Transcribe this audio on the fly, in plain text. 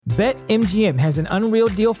BetMGM has an unreal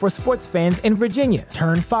deal for sports fans in Virginia.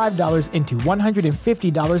 Turn $5 into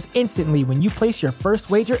 $150 instantly when you place your first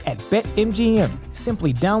wager at BetMGM.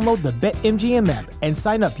 Simply download the BetMGM app and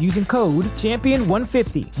sign up using code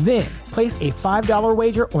Champion150. Then, place a $5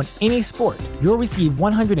 wager on any sport. You'll receive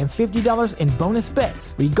 $150 in bonus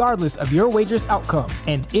bets, regardless of your wager's outcome.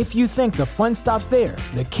 And if you think the fun stops there,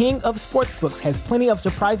 the King of Sportsbooks has plenty of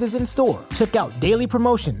surprises in store. Check out daily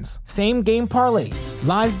promotions, same-game parlays,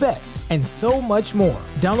 live bets, and so much more.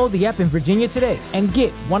 Download the app in Virginia today and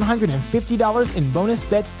get $150 in bonus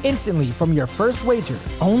bets instantly from your first wager.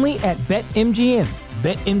 Only at BetMGM.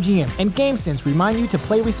 BetMGM and GameSense remind you to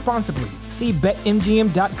play responsibly. See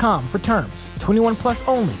BetMGM.com for terms. 21 plus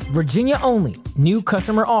only. Virginia only. New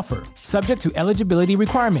customer offer. Subject to eligibility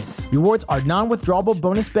requirements. Rewards are non-withdrawable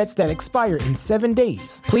bonus bets that expire in 7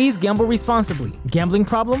 days. Please gamble responsibly. Gambling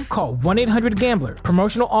problem? Call 1-800-GAMBLER.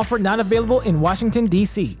 Promotional offer not available in Washington,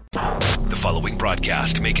 D.C. The following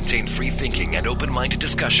broadcast may contain free thinking and open-minded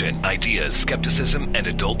discussion, ideas, skepticism, and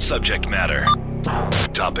adult subject matter.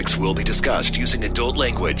 Topics will be discussed using adult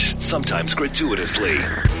language, sometimes gratuitously.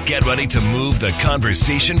 Get ready to move the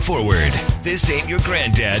conversation forward. This ain't your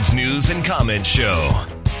granddad's news and comment show.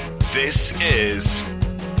 This is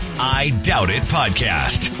I Doubt It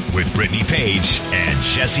Podcast with Brittany Page and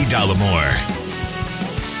Jesse Dollamore.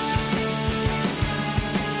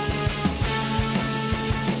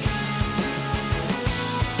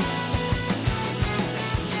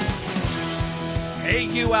 Hey,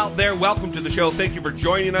 you out there, welcome to the show. Thank you for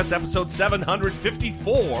joining us, episode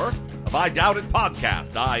 754 of I Doubt It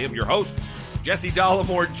Podcast. I am your host, Jesse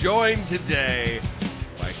Dollamore, joined today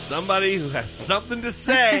by somebody who has something to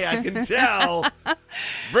say, I can tell.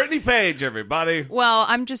 Brittany Page, everybody. Well,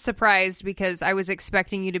 I'm just surprised because I was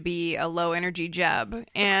expecting you to be a low-energy Jeb,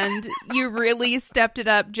 and you really stepped it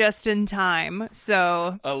up just in time,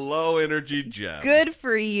 so... A low-energy Jeb. Good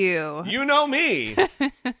for you. You know me.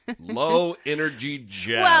 Low-energy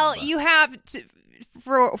Jeb. Well, you have to...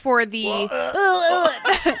 For the...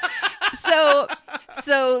 So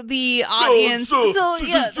the audience... So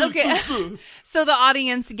the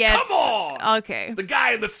audience gets... Come on! Okay. The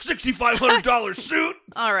guy in the $6,500 suit?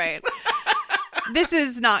 All right. This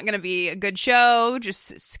is not going to be a good show.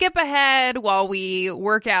 Just skip ahead while we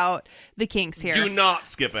work out the kinks here. Do not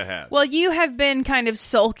skip ahead. Well, you have been kind of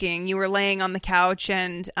sulking. You were laying on the couch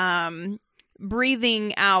and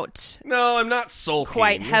breathing out. No, I'm not sulking.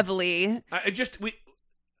 Quite heavily. I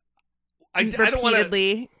don't want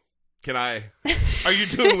to... Can I? Are you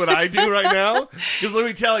doing what I do right now? Because let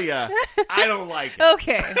me tell you, I don't like it.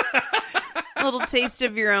 Okay. A little taste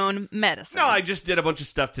of your own medicine. No, I just did a bunch of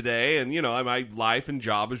stuff today, and, you know, my life and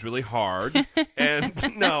job is really hard.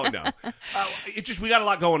 And no. It just, we got a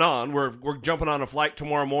lot going on. We're jumping on a flight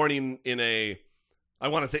tomorrow morning in a, I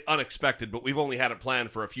want to say unexpected, but we've only had it planned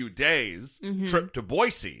for a few days, trip to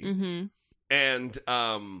Boise. Mm-hmm. And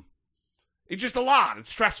it's just a lot. It's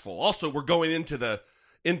stressful. Also, we're going into the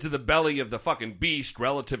belly of the fucking beast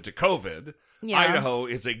relative to COVID. Yeah. Idaho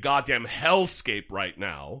is a goddamn hellscape right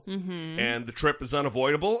now, and the trip is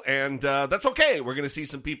unavoidable, and that's okay. We're going to see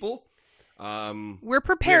some people. We're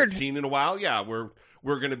prepared. We haven't seen in a while. Yeah, we're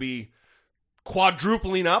going to be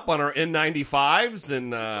quadrupling up on our N95s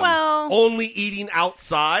and only eating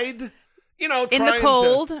outside. You know, in the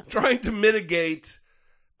cold, trying to mitigate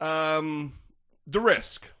the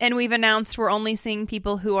risk. And we've announced we're only seeing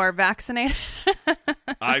people who are vaccinated.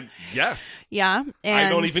 Yes. Yeah. And I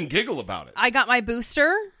don't even giggle about it. I got my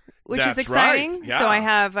booster, which That's is exciting. Right. Yeah. So I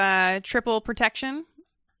have triple protection.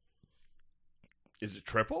 Is it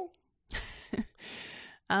triple?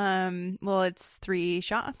 Well, it's 3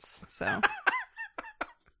 shots, so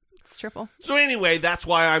it's triple. So anyway, that's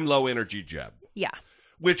why I'm low energy Jeb. Yeah.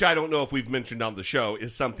 Which I don't know if we've mentioned on the show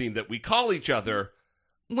is something that we call each other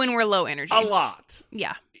when we're low energy. A lot.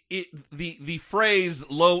 Yeah. The phrase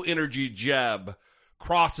low energy Jeb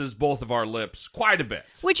crosses both of our lips quite a bit.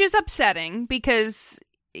 Which is upsetting because,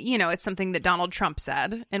 you know, it's something that Donald Trump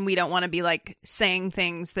said, and we don't want to be, like, saying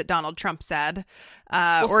things that Donald Trump said,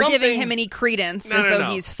 or giving him any credence as though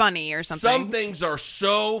he's funny or something. Some things are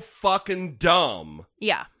so fucking dumb.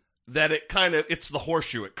 Yeah. That it's the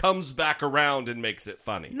horseshoe. It comes back around and makes it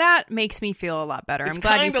funny. That makes me feel a lot better. I'm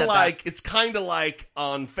glad you said that. It's kind of like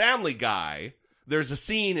on Family Guy, there's a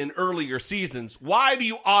scene in earlier seasons. Why do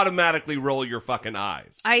you automatically roll your fucking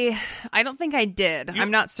eyes? I don't think I did.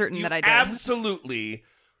 I'm not certain that I did. Absolutely.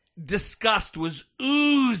 Disgust was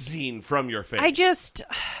oozing from your face.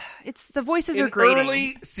 The voices are grating. In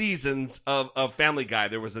early seasons of Family Guy,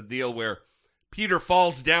 there was a deal where Peter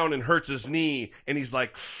falls down and hurts his knee, and he's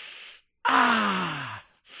like,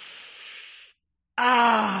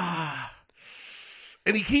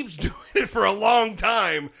 And he keeps doing it for a long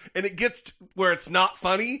time, and it gets to where it's not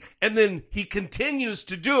funny, and then he continues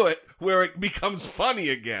to do it where it becomes funny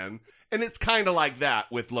again. And it's kind of like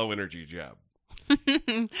that with Low Energy Jeb.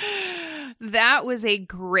 That was a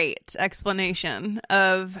great explanation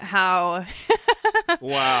of how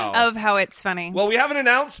wow. of how it's funny. Well, we have an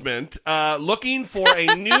announcement looking for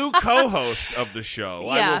a new co-host of the show.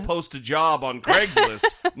 Yeah. I will post a job on Craigslist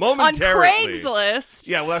momentarily. On Craigslist?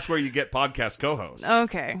 Yeah, well, that's where you get podcast co-hosts.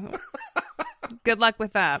 Okay. Good luck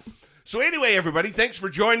with that. So anyway, everybody, thanks for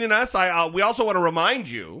joining us. We also want to remind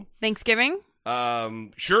you. Thanksgiving?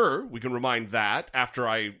 Sure, we can remind that after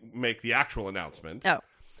I make the actual announcement. Oh.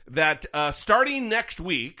 That starting next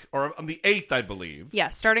week, or on the 8th, I believe. Yeah,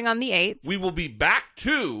 starting on the 8th. We will be back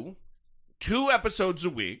to 2 episodes a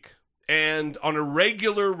week and on a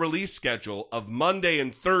regular release schedule of Monday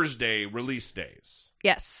and Thursday release days.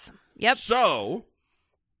 Yes. Yep. So,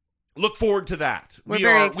 look forward to that. We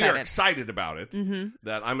are excited about it. Mm-hmm.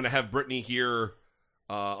 That I'm going to have Brittany here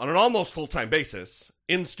on an almost full-time basis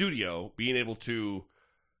in studio, being able to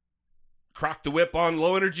crack the whip on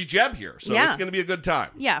Low Energy Jeb here. So it's going to be a good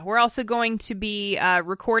time. Yeah, we're also going to be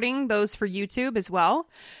recording those for YouTube as well.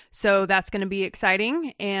 So that's going to be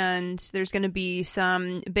exciting. And there's going to be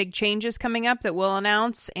some big changes coming up that we'll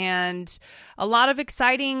announce, and a lot of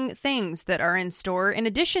exciting things that are in store in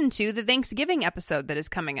addition to the Thanksgiving episode that is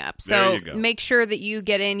coming up. So make sure that you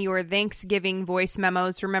get in your Thanksgiving voice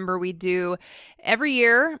memos. Remember, we do every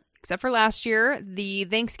year, except for last year, the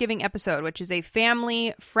Thanksgiving episode, which is a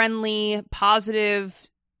family-friendly, positive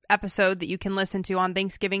episode that you can listen to on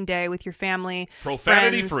Thanksgiving Day with your family.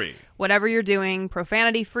 Profanity-free. Whatever you're doing,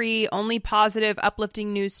 profanity-free, only positive,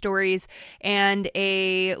 uplifting news stories, and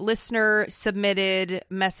a listener-submitted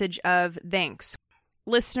message of thanks.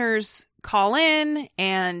 Listeners call in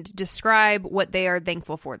and describe what they are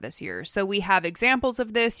thankful for this year. So we have examples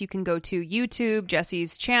of this. You can go to YouTube,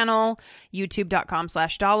 Jesse's channel,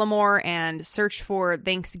 youtube.com/Dollamore, and search for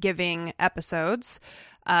Thanksgiving episodes.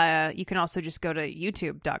 You can also just go to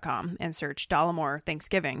youtube.com and search Dollamore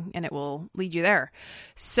Thanksgiving, and it will lead you there.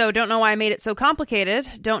 So don't know why I made it so complicated.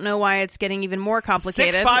 Don't know why it's getting even more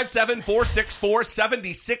complicated.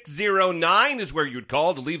 657-464-7609 is where you'd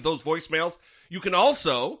call to leave those voicemails. You can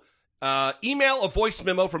also email a voice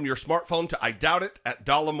memo from your smartphone to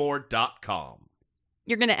idoubitit@dollamore.com.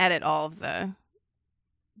 You're going to edit all of the...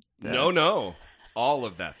 No. All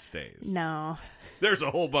of that stays. No. There's a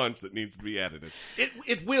whole bunch that needs to be edited.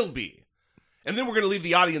 It will be. And then we're going to leave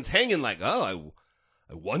the audience hanging like, oh,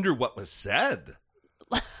 I wonder what was said.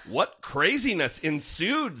 What craziness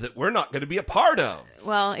ensued that we're not going to be a part of.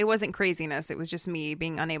 Well, it wasn't craziness. It was just me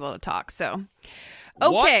being unable to talk. So,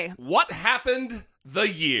 okay. What happened the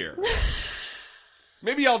year?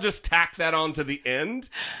 Maybe I'll just tack that on to the end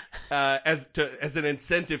as an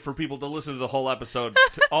incentive for people to listen to the whole episode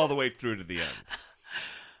all the way through to the end.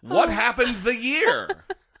 What happened the year?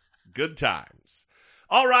 Good times.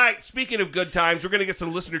 All right, speaking of good times, we're going to get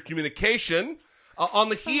some listener communication. On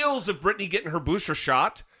the heels of Brittany getting her booster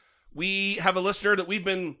shot, we have a listener that we've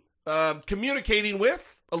been communicating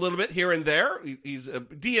with a little bit here and there. He's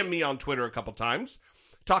DM'd me on Twitter a couple times.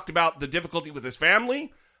 Talked about the difficulty with his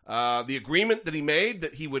family, the agreement that he made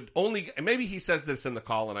that he would only... Maybe he says this in the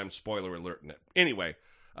call and I'm spoiler alerting it. Anyway,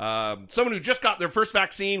 someone who just got their first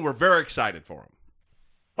vaccine, we're very excited for him.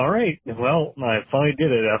 All right. Well, I finally did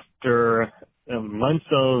it after months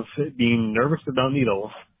of being nervous about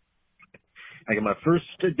needles. I got my first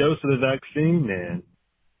dose of the vaccine, and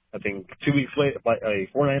I think 2 weeks later, a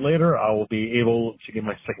fortnight later, I will be able to get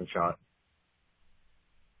my second shot.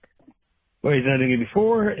 What I didn't get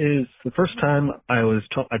before is the first time I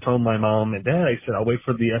told my mom and dad, I said, I'll wait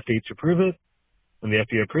for the FDA to approve it. When the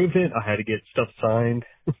FDA approved it, I had to get stuff signed,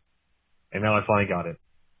 and now I finally got it.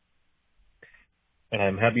 And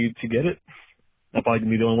I'm happy to get it. I'm probably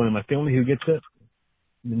going to be the only one in my family who gets it.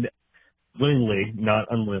 Willingly, not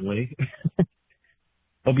unwillingly.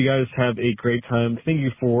 Hope you guys have a great time. Thank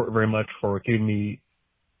you very much for keeping me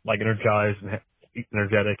energized and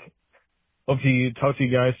energetic. Hope to talk to you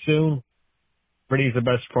guys soon. Brittany's the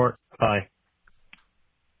best part. Bye.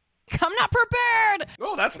 I'm not prepared.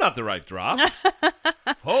 Oh, that's not the right drop.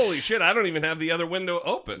 Holy shit, I don't even have the other window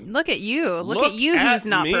open. Look at you. Look at you who's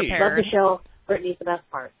not prepared. Love the show. Brittany's the best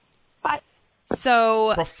part. Bye.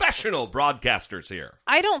 So professional broadcasters here.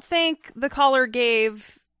 I don't think the caller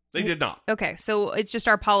gave... They did not. Okay, so it's just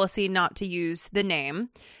our policy not to use the name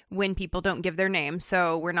when people don't give their name.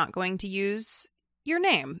 So we're not going to use your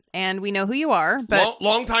name. And we know who you are. But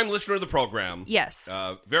long-time listener of the program. Yes.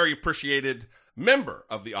 Very appreciated. member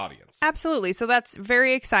of the audience. Absolutely. So that's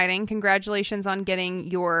very exciting. Congratulations on getting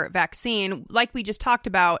your vaccine. Like we just talked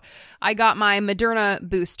about, I got my Moderna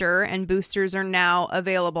booster, and boosters are now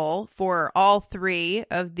available for all 3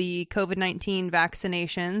 of the COVID-19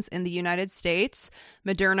 vaccinations in the United States: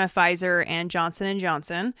 Moderna, Pfizer, and Johnson &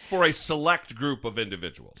 Johnson. For a select group of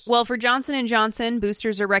individuals. Well, for Johnson & Johnson,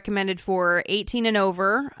 boosters are recommended for 18 and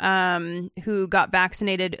over who got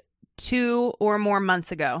vaccinated 2 or more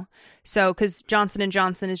months ago. So, because Johnson &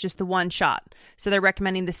 Johnson is just the one shot. So they're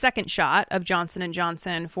recommending the second shot of Johnson &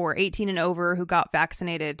 Johnson for 18 and over who got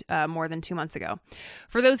vaccinated more than 2 months ago.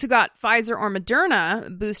 For those who got Pfizer or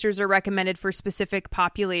Moderna, boosters are recommended for specific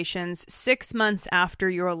populations 6 months after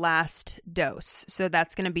your last dose. So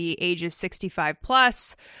that's going to be ages 65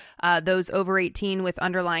 plus, those over 18 with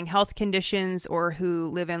underlying health conditions or who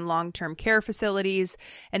live in long-term care facilities,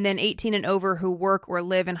 and then 18 and over who work or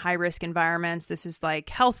live in high-risk environments. This is like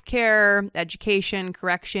healthcare, education,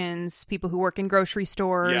 corrections, people who work in grocery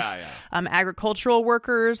stores, agricultural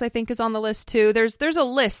workers, I think, is on the list too. There's a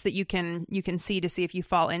list that you can see to see if you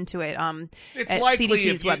fall into it. It's at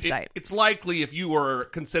CDC's website. It's likely if you were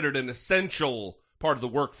considered an essential part of the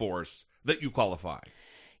workforce that you qualify.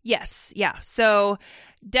 Yes. Yeah. So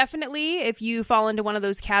definitely, if you fall into one of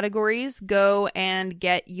those categories, go and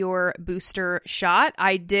get your booster shot.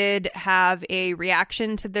 I did have a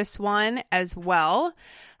reaction to this one as well.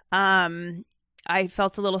 I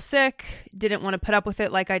felt a little sick, didn't want to put up with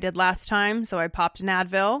it like I did last time, so I popped an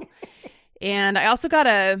Advil. And I also got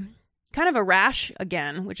a kind of a rash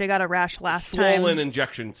again, which I got a rash last time. Swollen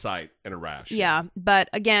injection site and a rash. Yeah, but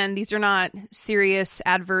again, these are not serious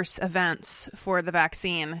adverse events for the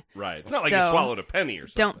vaccine. Right. It's not like you swallowed a penny or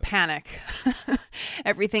something. Don't panic.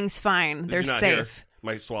 Everything's fine. They're you not safe. Hear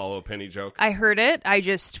my swallow a penny joke? I heard it.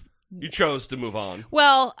 You chose to move on.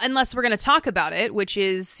 Well, unless we're going to talk about it, which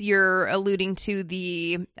is you're alluding to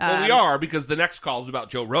the... Well, we are, because the next call is about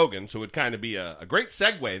Joe Rogan, so it would kind of be a great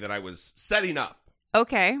segue that I was setting up.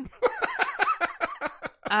 Okay.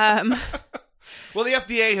 Well, the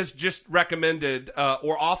FDA has just recommended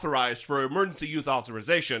or authorized for emergency use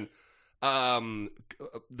authorization the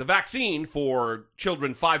vaccine for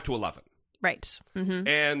children 5 to 11. Right. Mm-hmm.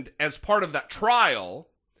 And as part of that trial,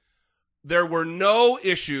 there were no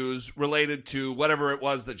issues related to whatever it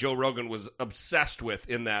was that Joe Rogan was obsessed with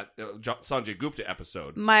in that Sanjay Gupta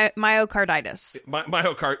episode. Myocarditis.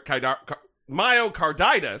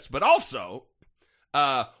 Myocarditis, but also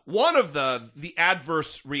one of the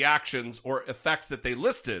adverse reactions or effects that they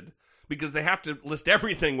listed, because they have to list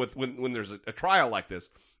everything when there's a trial like this,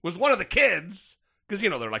 was one of the kids, because,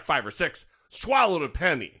 they're like 5 or 6, swallowed a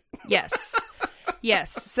penny. Yes.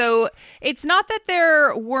 Yes. So it's not that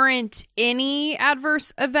there weren't any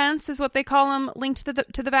adverse events, is what they call them, linked to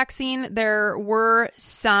the vaccine. There were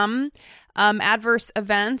some adverse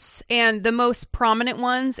events, and the most prominent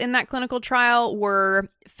ones in that clinical trial were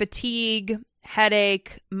fatigue,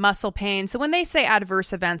 headache, muscle pain. So when they say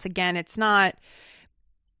adverse events, again, it's not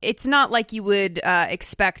like you would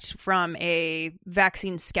expect from a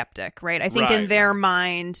vaccine skeptic, right? I think in their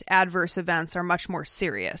mind, adverse events are much more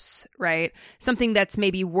serious, right? Something that's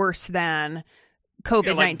maybe worse than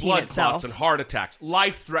COVID-19 like blood itself. Clots and heart attacks,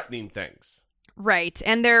 life-threatening things. Right.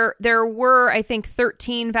 And there were, I think,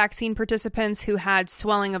 13 vaccine participants who had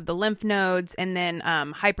swelling of the lymph nodes, and then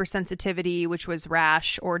hypersensitivity, which was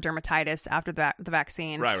rash or dermatitis after the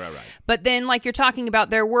vaccine. Right. But then, like you're talking about,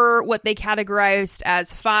 there were what they categorized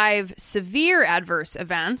as 5 severe adverse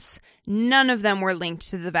events. None of them were linked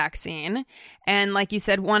to the vaccine. And like you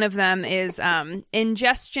said, one of them is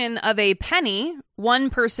ingestion of a penny, one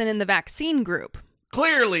person in the vaccine group.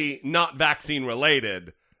 Clearly not vaccine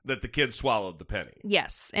related. That the kid swallowed the penny.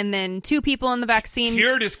 Yes. And then 2 people in the vaccine...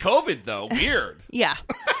 Cured his COVID, though. Weird. Yeah.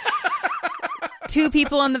 2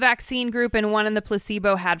 people in the vaccine group and 1 in the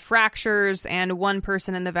placebo had fractures, and 1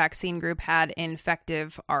 person in the vaccine group had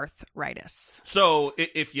infective arthritis. So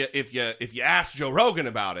if you ask Joe Rogan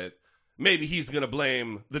about it, maybe he's going to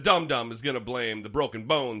blame... The dum-dum is going to blame the broken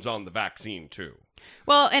bones on the vaccine, too.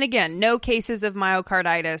 Well, and again, no cases of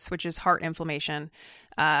myocarditis, which is heart inflammation,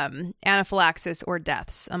 anaphylaxis, or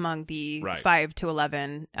deaths among the 5 to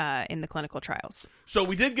 11 in the clinical trials. So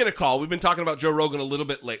we did get a call. We've been talking about Joe Rogan a little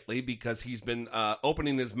bit lately because he's been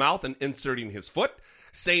opening his mouth and inserting his foot,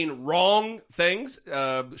 saying wrong things,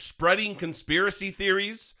 spreading conspiracy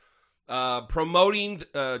theories, promoting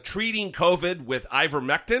treating COVID with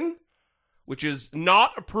ivermectin, which is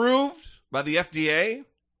not approved by the FDA.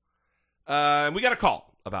 And we got a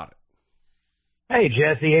call about it. Hey,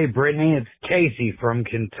 Jesse. Hey, Brittany. It's Casey from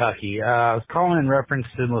Kentucky. I was calling in reference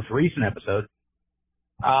to the most recent episode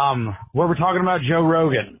where we're talking about Joe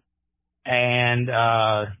Rogan. and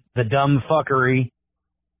the dumb fuckery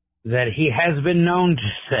that he has been known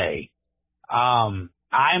to say. I'm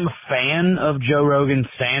a fan of Joe Rogan's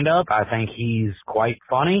stand-up. I think he's quite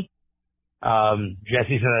funny.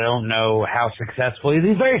 Jesse said I don't know how successful he is.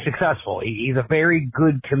 He's very successful. He's a very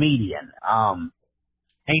good comedian. And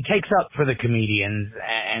he takes up for the comedians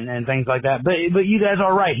and things like that. But you guys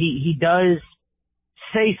are right. He does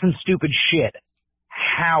say some stupid shit.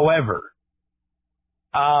 However,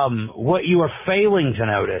 what you are failing to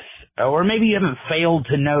notice, or maybe you haven't failed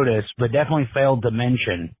to notice, but definitely failed to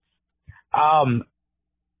mention,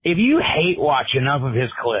 if you hate watch enough of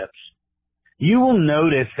his clips, you will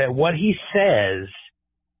notice that what he says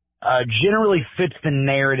generally fits the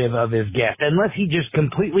narrative of his guest, unless he just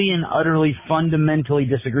completely and utterly fundamentally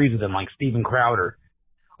disagrees with him, like Steven Crowder.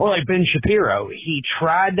 Or like Ben Shapiro. He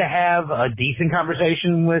tried to have a decent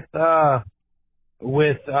conversation with the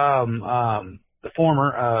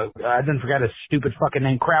former, I didn't forget his stupid fucking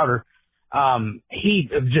name, Crowder. He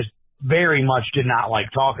just very much did not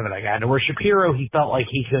like talking to that guy. And where Shapiro, he felt like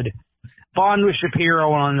he could bond with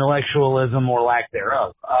Shapiro on intellectualism or lack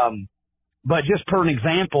thereof. But just per an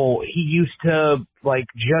example, he used to, like,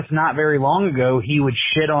 just not very long ago, he would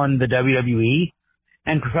shit on the WWE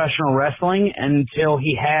and professional wrestling until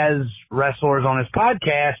he has wrestlers on his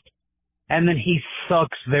podcast, and then he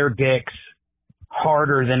sucks their dicks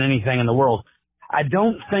harder than anything in the world. I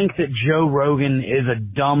don't think that Joe Rogan is a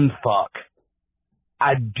dumb fuck.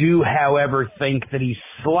 I do, however, think that he's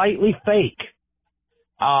slightly fake.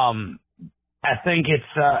 I think it's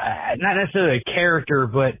not necessarily a character,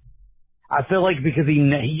 but I feel like because he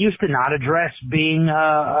used to not address being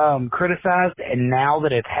criticized, and now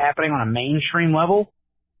that it's happening on a mainstream level,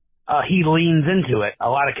 he leans into it. A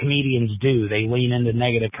lot of comedians do. They lean into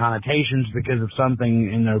negative connotations because of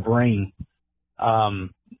something in their brain.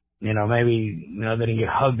 Maybe they didn't get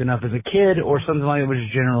hugged enough as a kid or something like that, which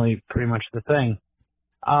is generally pretty much the thing.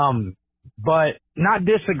 But not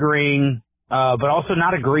disagreeing, but also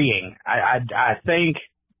not agreeing. I think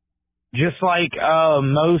just like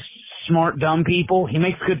most smart, dumb people, he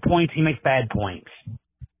makes good points, he makes bad points.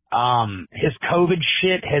 His COVID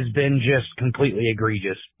shit has been just completely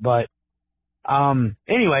egregious. But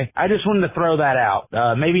anyway, I just wanted to throw that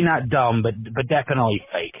out. Maybe not dumb, but definitely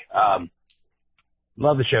fake.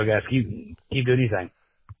 Love the show, guys. Keep doing your thing.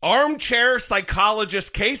 Armchair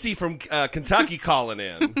psychologist Casey from Kentucky calling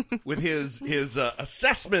in with his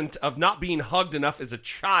assessment of not being hugged enough as a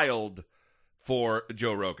child for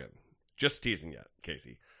Joe Rogan. Just teasing you,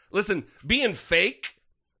 Casey. Listen, being fake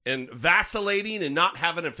and vacillating and not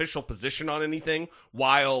having an official position on anything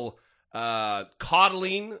while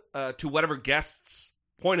coddling to whatever guest's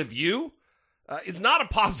point of view is not a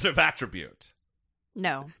positive attribute.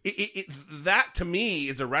 No. That, to me,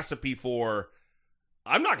 is a recipe for,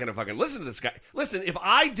 I'm not going to fucking listen to this guy. Listen, if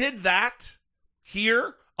I did that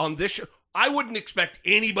here on this show, I wouldn't expect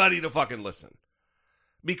anybody to fucking listen.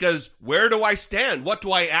 Because where do I stand? What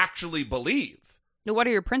do I actually believe? What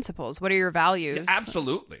are your principles? What are your values? Yeah,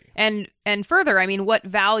 absolutely. And further, I mean, what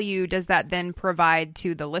value does that then provide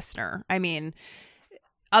to the listener? I mean,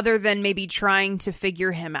 other than maybe trying to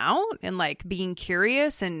figure him out and like being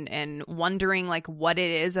curious and wondering like what it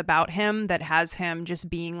is about him that has him just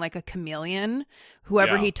being like a chameleon.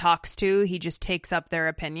 Whoever he talks to, he just takes up their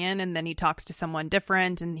opinion, and then he talks to someone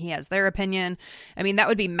different and he has their opinion. I mean, that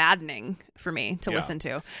would be maddening for me to listen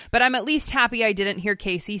to. But I'm at least happy I didn't hear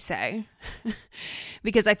Casey say,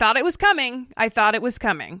 because I thought it was coming.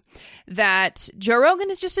 That Joe Rogan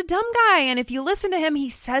is just a dumb guy. And if you listen to him, he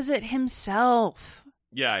says it himself.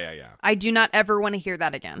 Yeah. I do not ever want to hear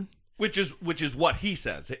that again. Which is what he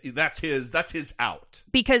says. That's his out.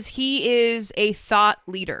 Because he is a thought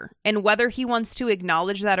leader, and whether he wants to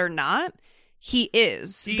acknowledge that or not, he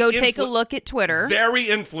is. Go take a look at Twitter. Very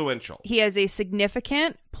influential. He has a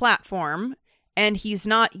significant platform, and he's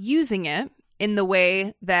not using it in the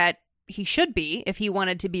way that he should be if he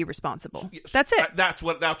wanted to be responsible. That's it. That's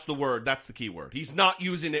the word. That's the key word. He's not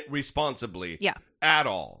using it responsibly. Yeah. At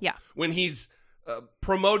all. Yeah. When he's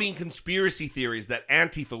promoting conspiracy theories that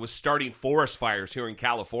Antifa was starting forest fires here in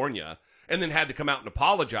California and then had to come out and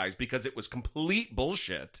apologize because it was complete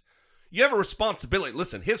bullshit. You have a responsibility.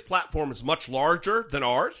 Listen, his platform is much larger than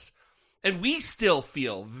ours, and we still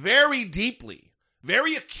feel very deeply,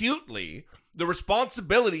 very acutely, the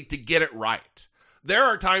responsibility to get it right. There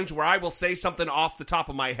are times where I will say something off the top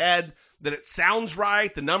of my head that it sounds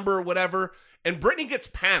right, the number or whatever, and Brittany gets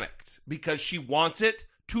panicked because she wants it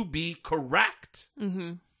to be correct.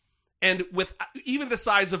 Mm-hmm. And with even the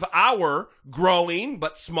size of our growing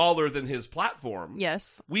but smaller than his platform,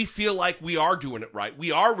 yes, we feel like we are doing it right.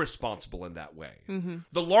 We are responsible in that way. Mm-hmm.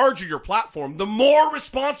 The larger your platform, the more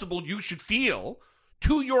responsible you should feel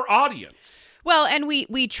to your audience. Well, and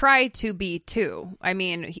we try to be too. I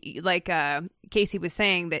mean, Casey was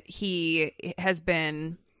saying that he has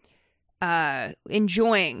been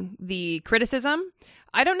enjoying the criticism.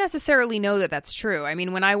 I don't necessarily know that that's true. I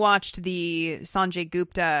mean, when I watched the Sanjay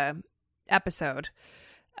Gupta episode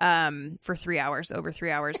for 3 hours, over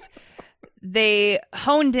 3 hours, they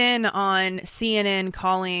honed in on CNN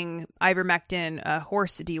calling ivermectin a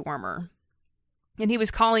horse dewormer. And he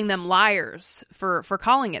was calling them liars for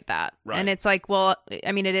calling it that. Right. And it's like, well,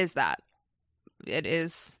 I mean, it is that. It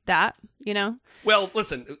is that, you know? Well,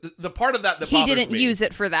 listen, the part of that bothers me... He didn't use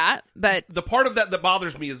it for that, but... The part of that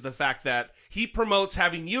bothers me is the fact that he promotes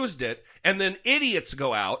having used it, and then idiots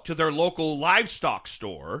go out to their local livestock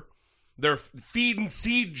store, their feed and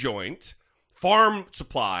seed joint, farm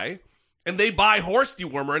supply, and they buy horse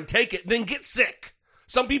dewormer and take it, then get sick.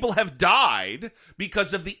 Some people have died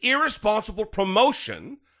because of the irresponsible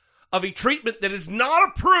promotion of a treatment that is not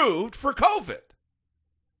approved for COVID.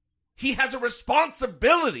 He has a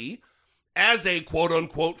responsibility as a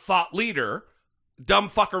quote-unquote thought leader, dumb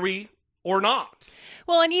fuckery or not.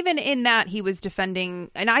 Well, and even in that, he was defending,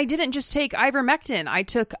 and I didn't just take ivermectin. I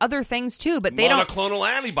took other things too, but they don't... Monoclonal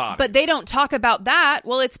antibodies. But they don't talk about that.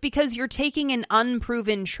 Well, it's because you're taking an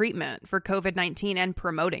unproven treatment for COVID-19 and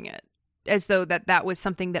promoting it as though that was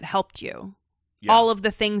something that helped you. Yeah. All of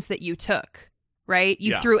the things that you took, right?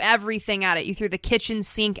 You threw everything at it. You threw the kitchen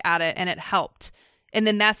sink at it, and it helped. And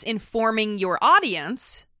then that's informing your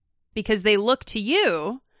audience because they look to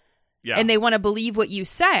you and they want to believe what you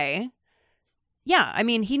say. Yeah, I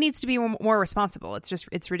mean, he needs to be more responsible.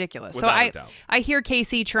 It's ridiculous. Without so I hear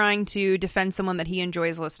Casey trying to defend someone that he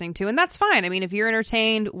enjoys listening to, and that's fine. I mean, if you're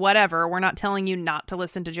entertained, whatever. We're not telling you not to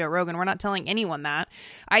listen to Joe Rogan. We're not telling anyone that.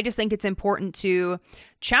 I just think it's important to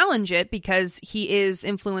challenge it because he is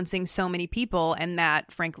influencing so many people, and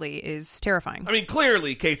that, frankly, is terrifying. I mean,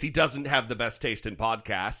 clearly, Casey doesn't have the best taste in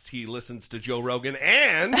podcasts. He listens to Joe Rogan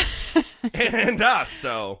and us,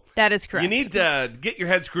 so... That is correct. You need to get your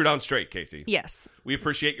head screwed on straight, Casey. Yes. We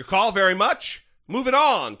appreciate your call very much. Moving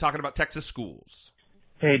on, talking about Texas schools.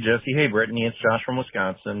 Hey, Jesse. Hey, Brittany. It's Josh from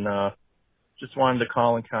Wisconsin. Just wanted to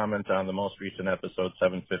call and comment on the most recent episode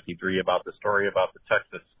 753 about the story about the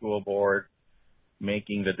Texas school board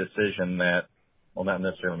making the decision that, well, not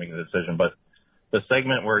necessarily making the decision, but the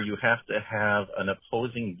segment where you have to have an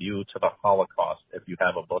opposing view to the Holocaust if you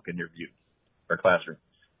have a book in your view or classroom.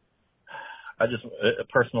 A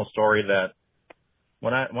personal story that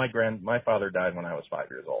when my father died when I was 5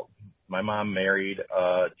 years old. My mom married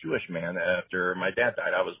a Jewish man after my dad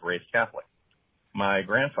died. I was raised Catholic. My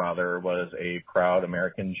grandfather was a proud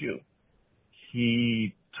American Jew.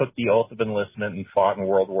 He took the oath of enlistment and fought in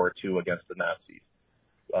World War II against the Nazis.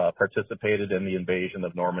 Participated in the invasion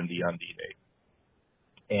of Normandy on D-Day.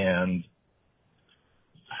 And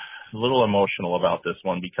a little emotional about this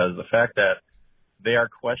one because the fact that they are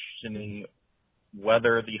questioning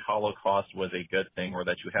whether the Holocaust was a good thing or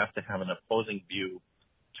that you have to have an opposing view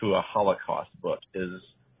to a Holocaust book is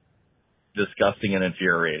disgusting and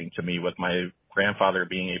infuriating to me, with my grandfather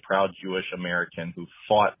being a proud Jewish American who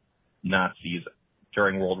fought Nazis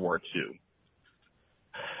during World War II.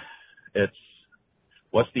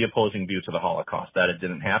 What's the opposing view to the Holocaust? That it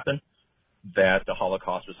didn't happen? That the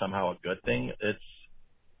Holocaust was somehow a good thing? It's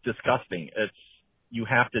disgusting. You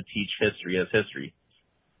have to teach history as history.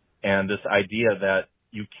 And this idea that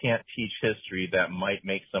you can't teach history that might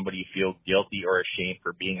make somebody feel guilty or ashamed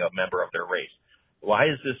for being a member of their race. Why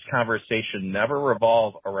does this conversation never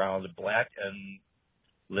revolve around Black and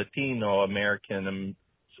Latino Americans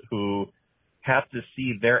who have to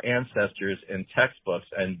see their ancestors in textbooks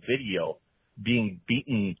and video being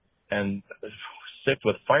beaten and sicked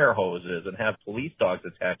with fire hoses and have police dogs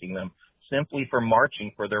attacking them simply for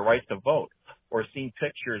marching for their right to vote, or seeing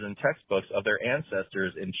pictures in textbooks of their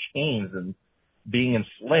ancestors in chains and being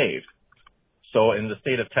enslaved? So in the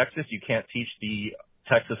state of Texas, you can't teach the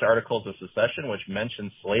Texas Articles of Secession, which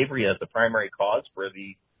mentions slavery as the primary cause for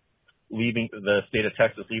the state of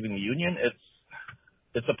Texas leaving the Union.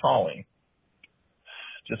 It's appalling.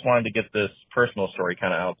 Just wanted to get this personal story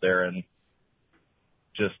kind of out there, and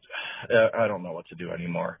just, I don't know what to do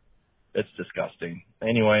anymore. It's disgusting.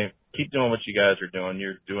 Anyway, keep doing what you guys are doing.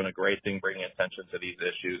 You're doing a great thing bringing attention to these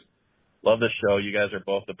issues. Love the show. You guys are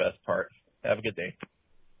both the best part. Have a good day.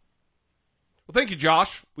 Well, thank you,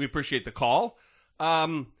 Josh. We appreciate the call.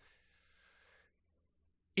 It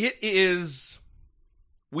is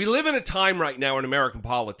We live in a time right now in American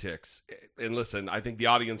politics, and listen, I think the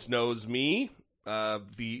audience knows me.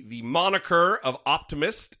 The moniker of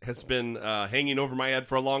optimist has been hanging over my head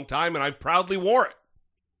for a long time, and I've proudly wore it.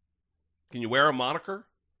 Can you wear a moniker?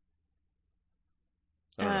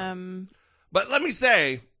 I don't know. But let me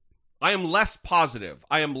say, I am less positive.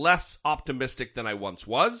 I am less optimistic than I once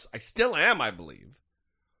was. I still am, I believe.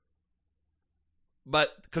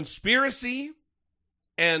 But conspiracy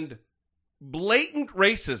and blatant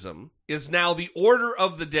racism is now the order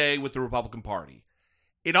of the day with the Republican Party.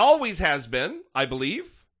 It always has been, I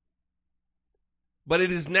believe. But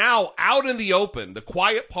it is now out in the open. The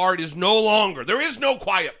quiet part is no longer. There is no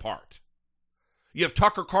quiet part. You have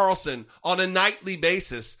Tucker Carlson on a nightly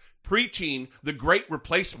basis preaching the great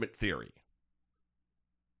replacement theory.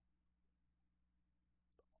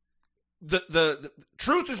 The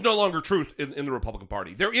truth is no longer truth in the Republican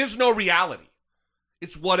Party. There is no reality.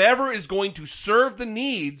 It's whatever is going to serve the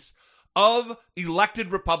needs of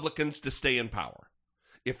elected Republicans to stay in power.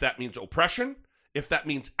 If that means oppression, if that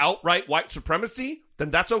means outright white supremacy,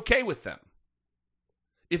 then that's okay with them.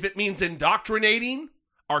 If it means indoctrinating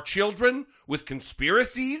our children with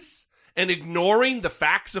conspiracies and ignoring the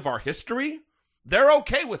facts of our history, they're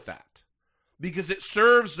okay with that because it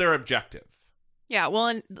serves their objective. Yeah, well,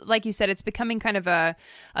 and like you said, it's becoming kind of a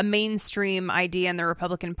mainstream idea in the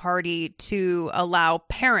Republican Party to allow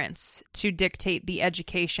parents to dictate the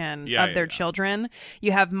education of their children.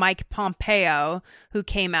 You have Mike Pompeo, who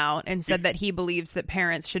came out and said that he believes that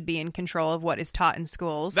parents should be in control of what is taught in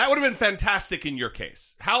schools. That would have been fantastic in your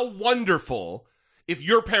case. How wonderful if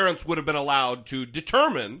your parents would have been allowed to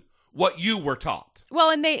determine what you were taught. Well,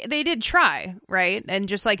 and they did try, right? And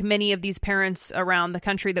just like many of these parents around the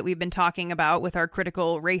country that we've been talking about with our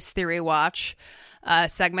critical race theory watch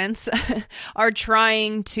segments are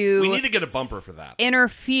trying to... We need to get a bumper for that.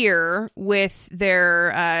 ...interfere with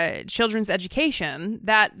their children's education.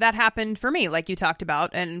 That happened for me, like you talked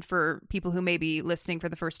about, and for people who may be listening for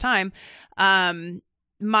the first time.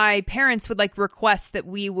 My parents would request that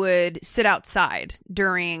we would sit outside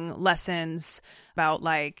during lessons about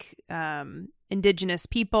indigenous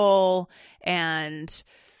people and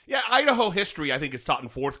Idaho history. I think is taught in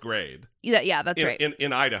 4th grade. Yeah, that's right.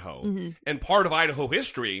 In Idaho, and part of Idaho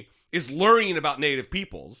history is learning about Native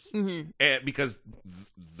peoples, because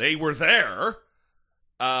they were there.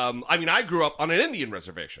 I grew up on an Indian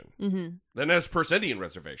reservation, the Nez Perce Indian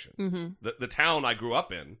reservation. The town I grew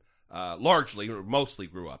up in. Largely or mostly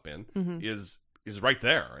grew up in is right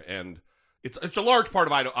there, and it's a large part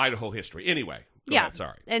of Idaho history. Anyway, go ahead,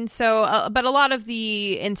 sorry. And so, but a lot of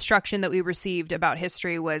the instruction that we received about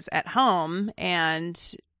history was at home, and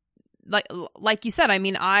like you said,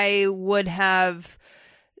 I would have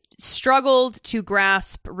struggled to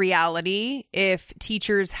grasp reality if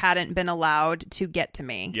teachers hadn't been allowed to get to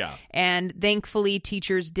me. Yeah. And thankfully,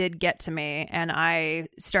 teachers did get to me, and I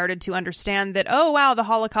started to understand that, oh, wow, the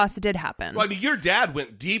Holocaust did happen. Well, your dad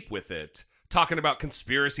went deep with it, talking about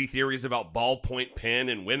conspiracy theories about ballpoint pen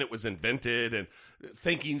and when it was invented and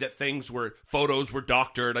thinking that photos were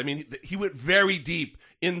doctored. He went very deep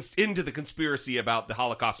into the conspiracy about the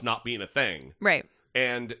Holocaust not being a thing. Right.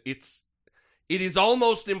 And it is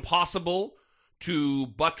almost impossible to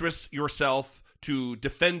buttress yourself to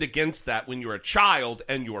defend against that when you're a child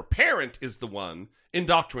and your parent is the one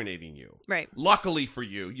indoctrinating you. Right. Luckily for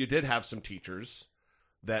you, you did have some teachers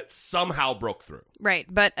that somehow broke through. Right.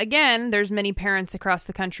 But again, there's many parents across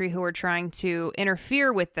the country who are trying to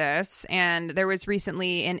interfere with this. And there was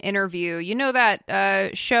recently an interview. You know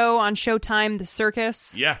that show on Showtime, The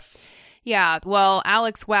Circus? Yes. Yeah. Well,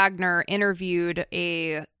 Alex Wagner interviewed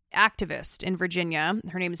a activist in Virginia.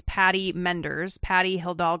 Her name is Patty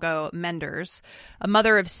Hidalgo Menders, a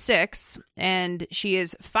mother of 6, and she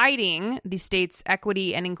is fighting the state's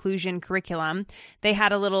equity and inclusion curriculum. They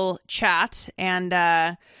had a little chat, and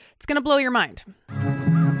it's going to blow your mind.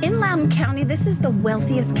 In Loudoun County, this is the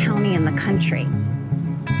wealthiest county in the country.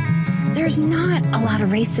 There's not a lot of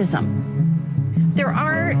racism. There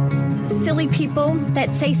are silly people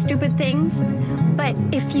that say stupid things, but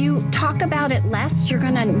if you talk about it less, you're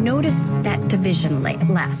going to notice that division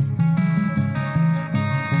less.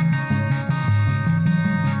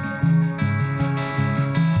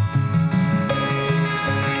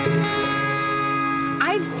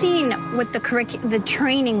 I've seen what the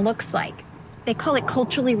training looks like. They call it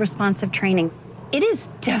culturally responsive training. It is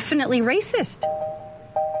definitely racist.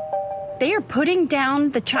 They are putting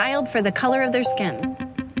down the child for the color of their skin.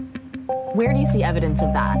 Where do you see evidence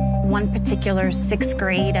of that? One particular 6th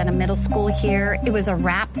grade at a middle school here, it was a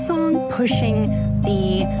rap song pushing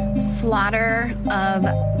the slaughter of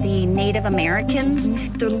the Native Americans.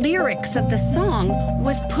 The lyrics of the song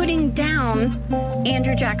was putting down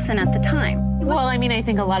Andrew Jackson at the time. Well, I mean, I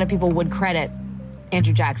think a lot of people would credit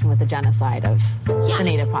Andrew Jackson with the genocide of the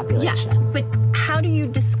Native population. Yes, but how do you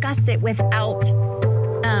discuss it without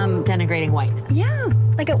denigrating whiteness? Yeah,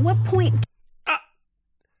 like at what point?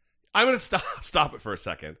 I'm going to stop it for a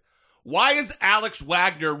second. Why is Alex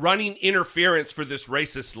Wagner running interference for this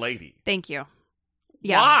racist lady? Thank you.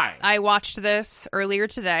 Yeah, why? I watched this earlier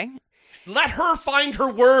today. Let her find her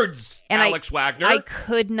words, and Alex Wagner. I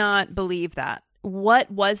could not believe that. What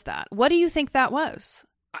was that? What do you think that was?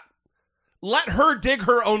 Let her dig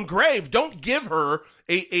her own grave. Don't give her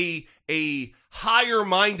a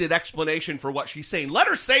higher-minded explanation for what she's saying. Let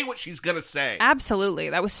her say what she's going to say. Absolutely.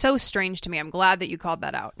 That was so strange to me. I'm glad that you called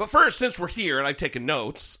that out. But first, since we're here, and I've taken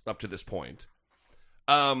notes up to this point,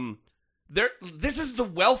 this is the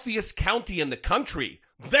wealthiest county in the country.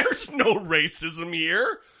 There's no racism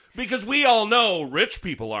here, because we all know rich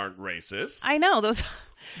people aren't racist. I know. those,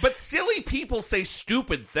 But silly people say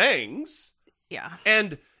stupid things. Yeah.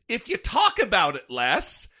 And if you talk about it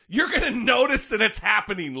less, you're going to notice that it's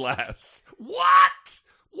happening less. What?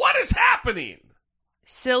 What is happening?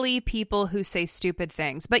 Silly people who say stupid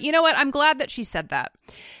things. But you know what? I'm glad that she said that,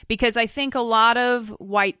 because I think a lot of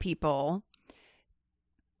white people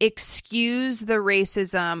excuse the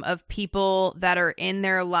racism of people that are in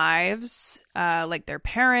their lives, like their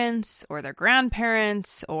parents or their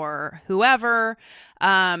grandparents or whoever.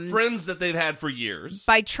 Friends that they've had for years.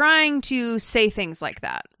 By trying to say things like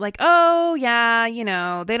that. Like, oh, yeah, you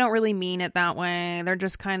know, they don't really mean it that way. They're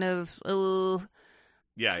just kind of, they're,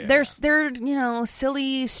 you know,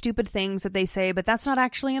 silly, stupid things that they say, but that's not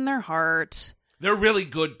actually in their heart. They're really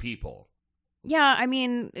good people. Yeah, I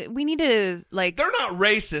mean, we need to, like... They're not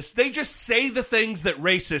racist. They just say the things that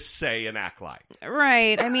racists say and act like.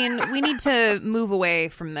 Right. I mean, we need to move away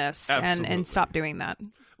from this and stop doing that.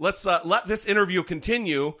 Let's let this interview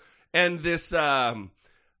continue, and this, the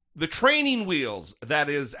training wheels that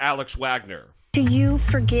is Alex Wagner. Do you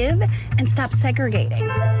forgive and stop segregating?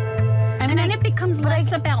 And then it becomes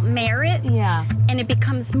less about merit. Yeah. And it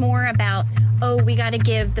becomes more about, oh, we got to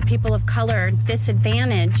give the people of color this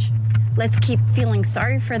advantage. Let's keep feeling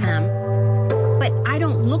sorry for them. But I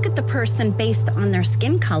don't look at the person based on their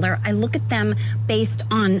skin color. I look at them based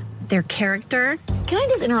on their character. Can I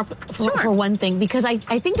just interrupt for one thing? Because I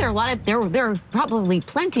think there are probably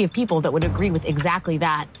plenty of people that would agree with exactly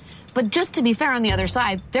that. But just to be fair on the other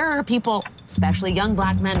side, there are people, especially young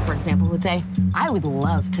black men, for example, who would say, I would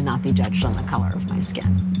love to not be judged on the color of my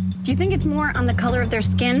skin. Do you think it's more on the color of their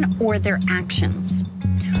skin or their actions?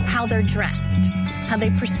 How they're dressed, how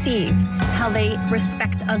they perceive, how they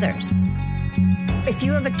respect others? If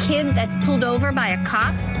you have a kid that's pulled over by a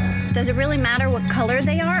cop, does it really matter what color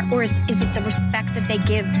they are? Or is it the respect that they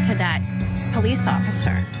give to that police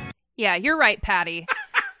officer? Yeah, you're right, Patty.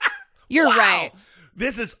 You're right.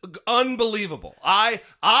 This is unbelievable. I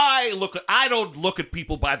don't look at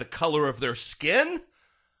people by the color of their skin,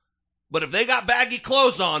 but if they got baggy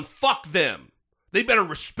clothes on, fuck them. They better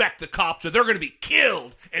respect the cops or they're going to be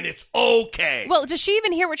killed, and it's okay. Well, does she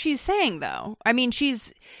even hear what she's saying, though? I mean,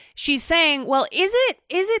 she's saying, well, is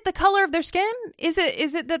it the color of their skin? Is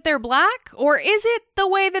it that they're black? Or is it the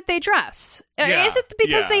way that they dress? Yeah, is it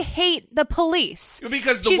because they hate the police?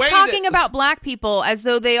 Because she's talking about black people as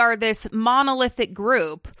though they are this monolithic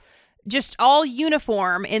group, just all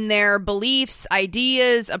uniform in their beliefs,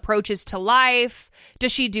 ideas, approaches to life.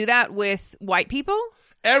 Does she do that with white people?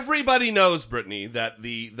 Everybody knows, Brittany, that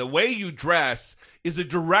the way you dress is a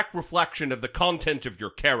direct reflection of the content of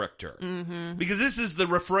your character. Mm-hmm. Because this is the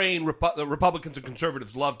refrain Republicans and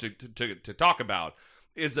conservatives love to talk about,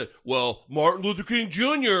 is that, well, Martin Luther King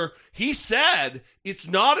Jr., he said it's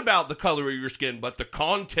not about the color of your skin, but the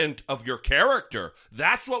content of your character.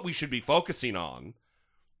 That's what we should be focusing on.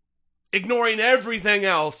 Ignoring everything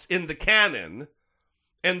else in the canon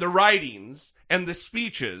and the writings and the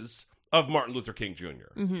speeches of Martin Luther King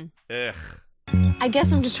Jr. Mm-hmm. Ugh. I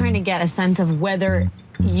guess I'm just trying to get a sense of whether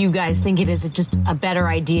you guys think it is just a better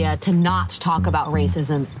idea to not talk about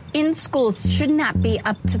racism. In schools, shouldn't that be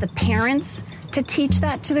up to the parents to teach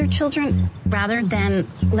that to their children rather than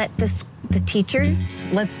let the teacher?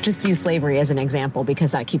 Let's just use slavery as an example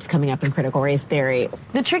because that keeps coming up in critical race theory.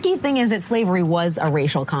 The tricky thing is that slavery was a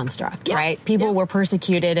racial construct, right? People were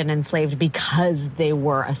persecuted and enslaved because they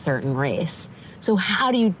were a certain race. So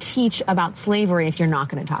how do you teach about slavery if you're not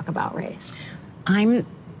going to talk about race? I'm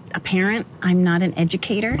a parent. I'm not an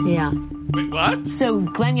educator. Yeah. Wait, what? So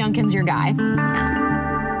Glenn Youngkin's your guy?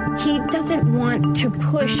 Yes. He doesn't want to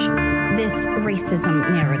push this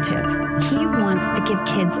racism narrative. He wants to give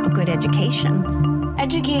kids a good education.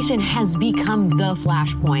 Education has become the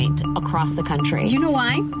flashpoint across the country. You know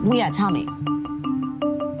why? Yeah, tell me.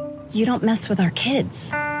 You don't mess with our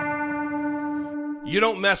kids. You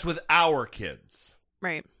don't mess with our kids.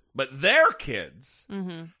 Right. But their kids.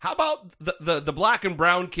 Mm-hmm. How about the black and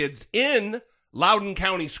brown kids in Loudoun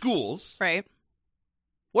County schools? Right.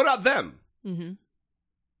 What about them? Mm-hmm.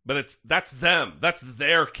 But that's them. That's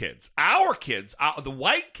their kids. Our kids, the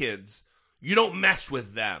white kids, you don't mess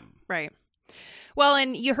with them. Right. Well,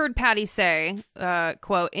 and you heard Patty say,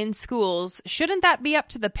 quote, in schools, shouldn't that be up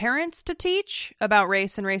to the parents to teach about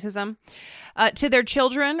race and racism to their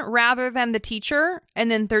children rather than the teacher?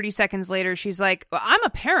 And then 30 seconds later, she's like, well, I'm a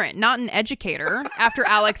parent, not an educator, after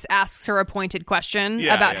Alex asks her a pointed question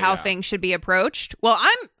about how things should be approached. Well,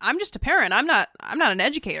 I'm just a parent. I'm not an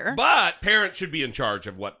educator. But parents should be in charge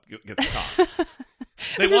of what gets taught.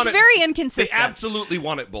 This is very inconsistent. They absolutely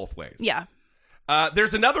want it both ways. Yeah.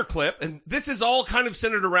 There's another clip, and this is all kind of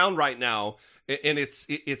centered around right now, and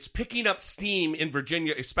it's picking up steam in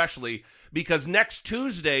Virginia, especially because next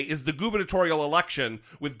Tuesday is the gubernatorial election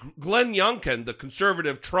with Glenn Youngkin, the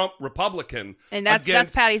conservative Trump Republican, and that's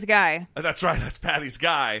Patty's guy. That's right, that's Patty's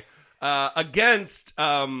guy against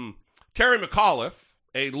Terry McAuliffe,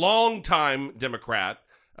 a longtime Democrat.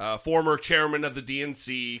 Former chairman of the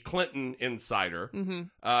DNC, Clinton insider.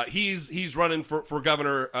 Mm-hmm. He's running for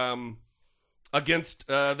governor. Against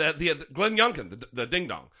the Glenn Youngkin, the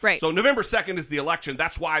ding-dong. Right. So November 2nd is the election.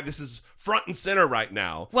 That's why this is front and center right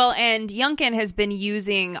now. Well, and Youngkin has been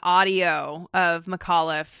using audio of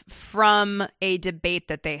McAuliffe from a debate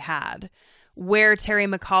that they had where Terry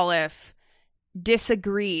McAuliffe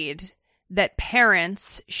disagreed that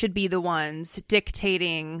parents should be the ones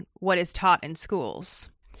dictating what is taught in schools.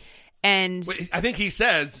 And I think he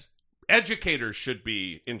says educators should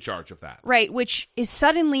be in charge of that. Right, which is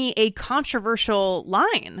suddenly a controversial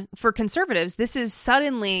line for conservatives. This is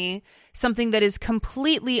suddenly something that is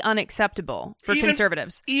completely unacceptable for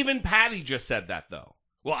conservatives. Even Patty just said that, though.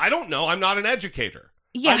 Well, I don't know. I'm not an educator.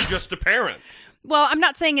 Yeah. I'm just a parent. Well, I'm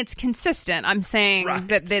not saying it's consistent. I'm saying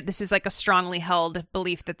that this is like a strongly held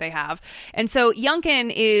belief that they have. And so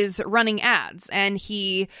Youngkin is running ads, and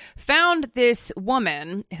he found this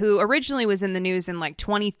woman who originally was in the news in like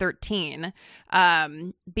 2013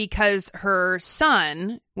 because her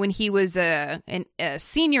son, when he was a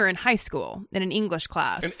senior in high school in an English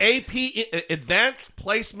class. An AP, Advanced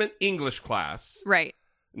Placement English class. Right.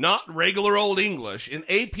 Not regular old English, in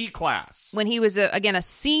AP class. When he was, a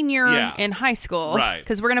senior in high school. Right.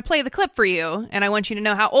 Because we're going to play the clip for you, and I want you to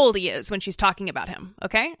know how old he is when she's talking about him,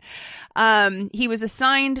 okay? He was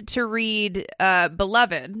assigned to read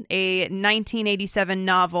Beloved, a 1987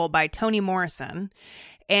 novel by Toni Morrison.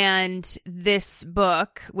 And this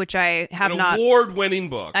book, which I have not... award-winning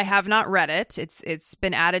book. I have not read it. It's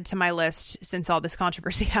been added to my list since all this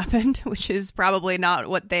controversy happened, which is probably not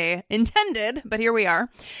what they intended, but here we are.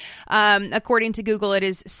 According to Google, it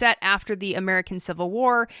is set after the American Civil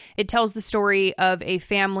War. It tells the story of a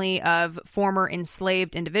family of former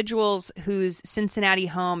enslaved individuals whose Cincinnati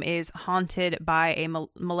home is haunted by a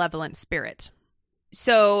malevolent spirit.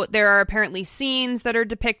 So there are apparently scenes that are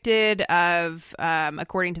depicted of,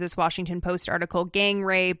 according to this Washington Post article, gang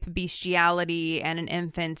rape, bestiality, and an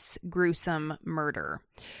infant's gruesome murder.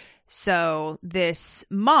 So this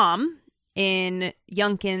mom in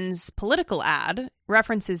Youngkin's political ad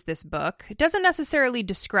references this book. It doesn't necessarily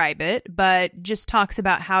describe it, but just talks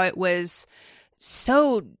about how it was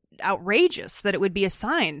so outrageous that it would be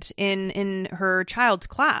assigned in her child's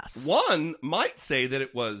class. One might say that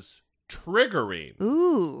it was triggering.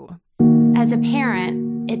 Ooh. As a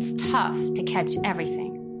parent, it's tough to catch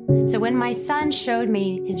everything. So when my son showed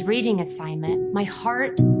me his reading assignment, my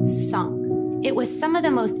heart sunk. It was some of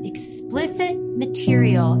the most explicit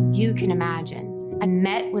material you can imagine. I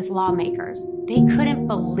met with lawmakers. They couldn't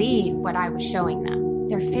believe what I was showing them.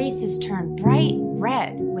 Their faces turned bright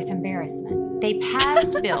red with embarrassment. They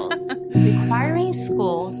passed bills requiring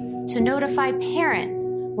schools to notify parents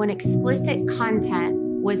when explicit content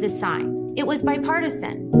was assigned. It was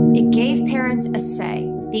bipartisan. It gave parents a say,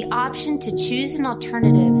 the option to choose an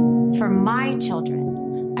alternative for my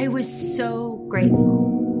children. I was so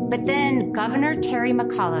grateful. But then Governor Terry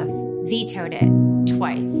McAuliffe vetoed it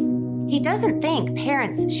twice. He doesn't think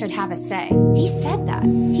parents should have a say. He said that.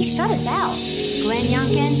 He shut us out. Glenn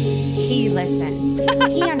Youngkin, he listens.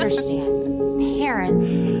 He understands.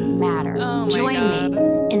 Parents matter. Oh my Join God.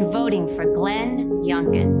 me in voting for Glenn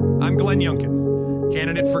Youngkin. I'm Glenn Youngkin.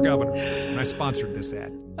 candidate for governor, and I sponsored this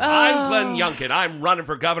ad. I'm Glenn Youngkin. I'm running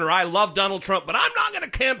for governor. I love Donald Trump, but I'm not going to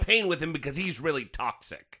campaign with him because he's really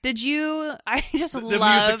toxic. Did you? I just the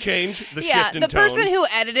love music change, the shift in the tone. person who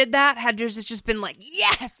edited that had just been like,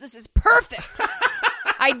 yes, this is perfect.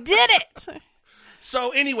 I did it.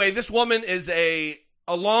 So anyway, this woman is a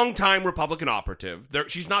longtime Republican operative.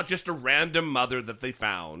 She's not just a random mother that they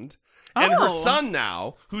found. And her son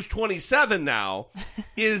now, who's 27 now,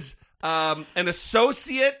 is an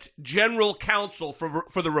associate general counsel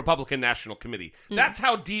for the Republican National Committee. That's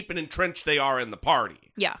how deep and entrenched they are in the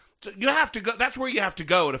party. Yeah. So you have to go. That's where you have to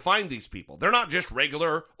go to find these people. They're not just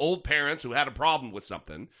regular old parents who had a problem with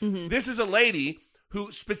something. This is a lady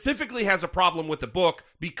who specifically has a problem with the book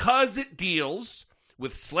because it deals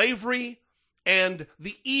with slavery and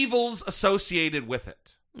the evils associated with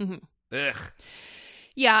it. Ugh.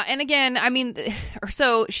 Yeah, and again, I mean,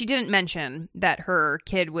 so she didn't mention that her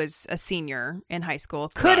kid was a senior in high school.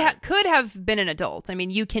 Could have been an adult. I mean,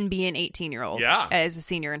 you can be an 18-year-old as a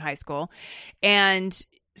senior in high school. And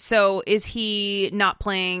so is he not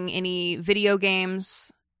playing any video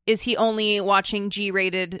games? Is he only watching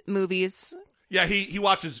G-rated movies? Yeah, he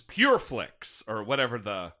watches Pure Flix or whatever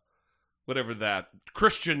that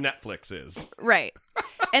Christian Netflix is. Right.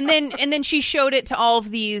 And then she showed it to all of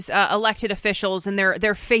these elected officials, and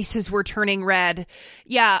their faces were turning red.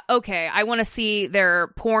 Yeah, okay, I want to see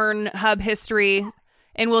their Pornhub history,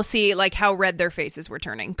 and we'll see like how red their faces were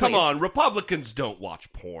turning. Please. Come on, Republicans don't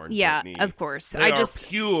watch porn. Yeah, Brittany. of course. They are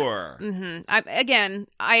pure.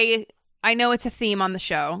 I know it's a theme on the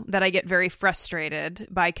show that I get very frustrated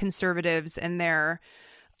by conservatives and their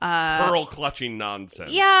pearl clutching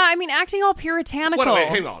nonsense. Yeah, I mean, acting all puritanical.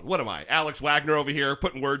 Hang on. What am I? Alex Wagner over here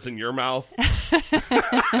putting words in your mouth?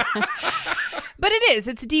 But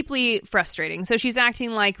it's deeply frustrating. So she's acting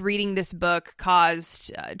like reading this book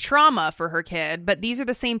caused trauma for her kid, but these are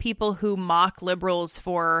the same people who mock liberals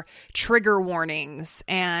for trigger warnings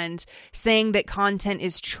and saying that content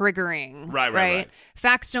is triggering. Right.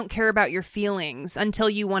 Facts don't care about your feelings until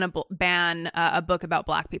you want to ban a book about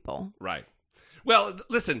black people. Right. Well,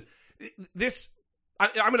 listen,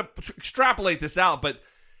 I'm going to extrapolate this out, but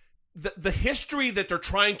the history that they're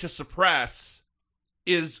trying to suppress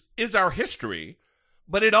is our history,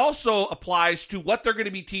 but it also applies to what they're going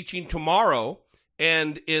to be teaching tomorrow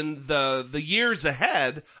and in the years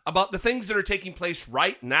ahead about the things that are taking place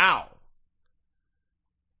right now.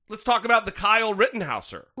 Let's talk about the Kyle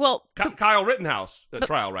Rittenhouser. Well, Kyle Rittenhouse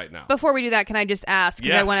trial right now. Before we do that, can I just ask,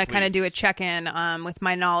 because I want to kind of do a check-in with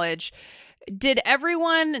my knowledge. Did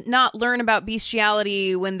everyone not learn about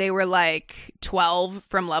bestiality when they were like 12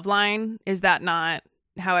 from Loveline? Is that not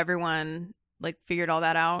how everyone like figured all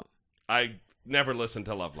that out? I never listened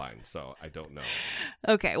to Loveline, so I don't know.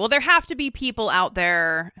 Okay, well, there have to be people out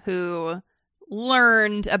there who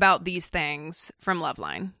learned about these things from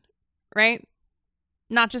Loveline, right?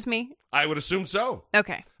 Not just me? I would assume so.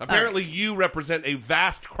 Okay. Apparently you represent a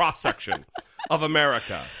vast cross-section of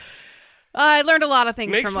America. I learned a lot of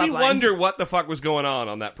things from Loveline. Makes me wonder what the fuck was going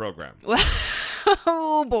on that program.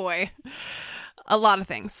 Oh, boy. A lot of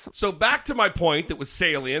things. So back to my point that was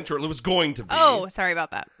salient, or it was going to be. Oh, sorry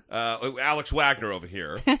about that. Alex Wagner over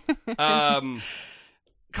here. Kyle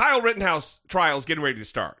Rittenhouse trial is getting ready to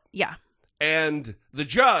start. Yeah. And the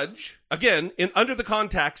judge, again, under the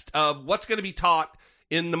context of what's going to be taught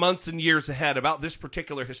in the months and years ahead about this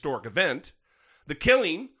particular historic event, the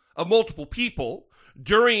killing of multiple people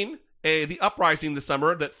during the uprising this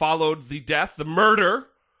summer that followed the murder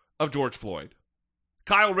of George Floyd.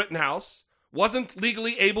 Kyle Rittenhouse wasn't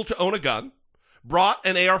legally able to own a gun, brought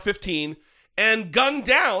an AR-15, and gunned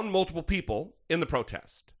down multiple people in the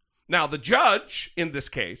protest. Now, the judge in this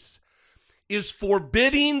case is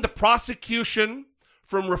forbidding the prosecution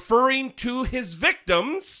from referring to his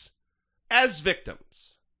victims as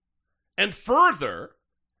victims. And further,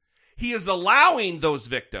 he is allowing those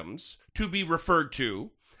victims to be referred to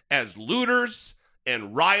as looters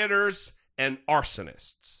and rioters and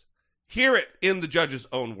arsonists. Hear it in the judge's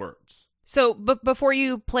own words. So before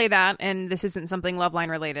you play that, and this isn't something Loveline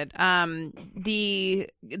related,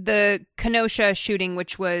 the Kenosha shooting,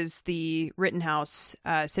 which was the Rittenhouse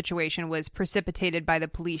situation, was precipitated by the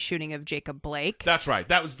police shooting of Jacob Blake. That's right.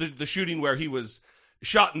 That was the shooting where he was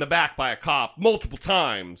shot in the back by a cop multiple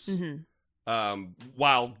times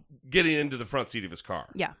while getting into the front seat of his car.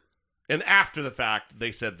 Yeah. And after the fact,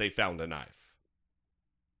 they said they found a knife.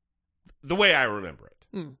 The way I remember it.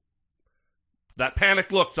 Mm. That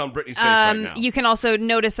panic look's on Brittany's face right now. You can also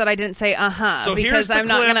notice that I didn't say so because I'm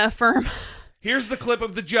not going to affirm. Here's the clip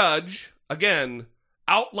of the judge, again,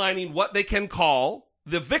 outlining what they can call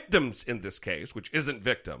the victims in this case, which isn't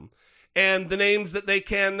victim, and the names that they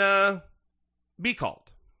can be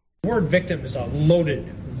called. The word victim is a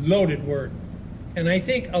loaded word. And I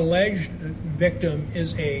think alleged victim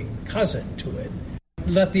is a cousin to it.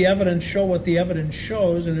 Let the evidence show what the evidence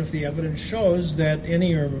shows, and if the evidence shows that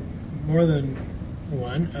any or more than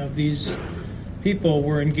one of these people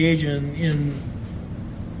were engaging in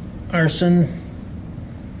arson,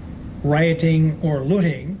 rioting, or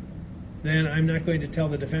looting, then I'm not going to tell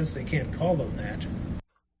the defense they can't call them that.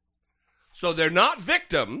 So they're not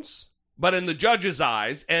victims, but in the judge's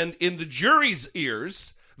eyes and in the jury's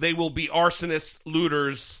ears, they will be arsonists,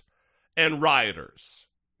 looters, and rioters,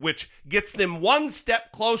 which gets them one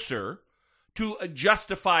step closer to a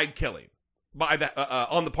justified killing by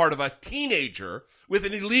on the part of a teenager with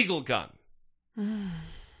an illegal gun.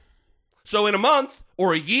 So in a month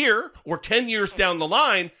or a year or 10 years down the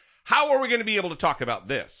line, how are we going to be able to talk about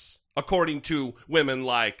this, according to women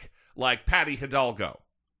like Patty Hidalgo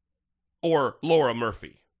or Laura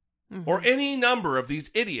Murphy or any number of these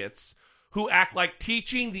idiots who act like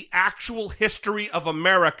teaching the actual history of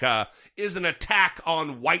America is an attack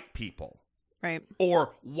on white people. Right.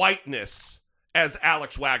 Or whiteness, as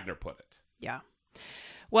Alex Wagner put it. Yeah.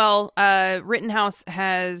 Well, Rittenhouse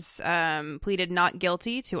has pleaded not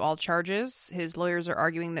guilty to all charges. His lawyers are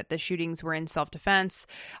arguing that the shootings were in self-defense.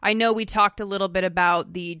 I know we talked a little bit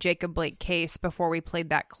about the Jacob Blake case before we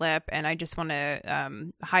played that clip, and I just want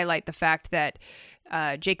to highlight the fact that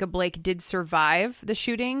Jacob Blake did survive the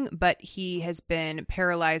shooting, but he has been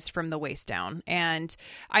paralyzed from the waist down. And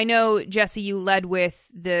I know, Jesse, you led with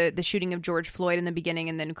the shooting of George Floyd in the beginning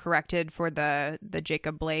and then corrected for the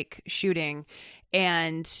Jacob Blake shooting.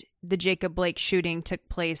 And the Jacob Blake shooting took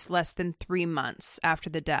place less than 3 months after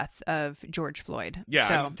the death of George Floyd.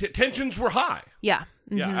 Yeah, so, tensions were high. Yeah.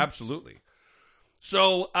 Mm-hmm. Yeah, absolutely.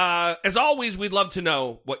 So, as always, we'd love to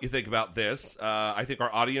know what you think about this. I think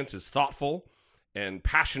our audience is thoughtful and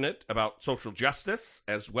passionate about social justice,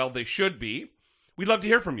 as well they should be. We'd love to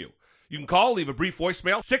hear from you. You can call, leave a brief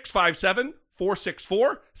voicemail,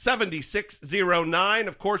 657-464-7609.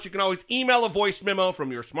 Of course, you can always email a voice memo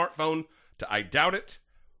from your smartphone to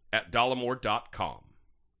idoubtit@dollamore.com.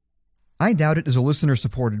 I Doubt It is a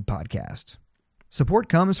listener-supported podcast. Support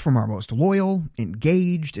comes from our most loyal,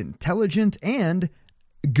 engaged, intelligent, and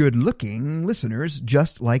good-looking listeners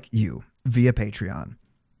just like you via Patreon.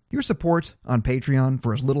 Your support on Patreon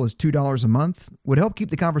for as little as $2 a month would help keep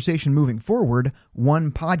the conversation moving forward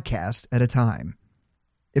one podcast at a time.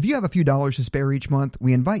 If you have a few dollars to spare each month,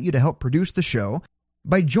 we invite you to help produce the show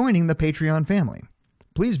by joining the Patreon family.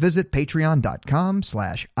 Please visit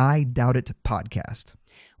patreon.com/IDoubtItPodcast.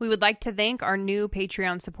 We would like to thank our new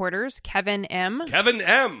Patreon supporters, Kevin M.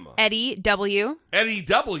 Eddie W.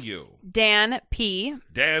 Dan P.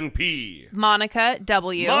 Monica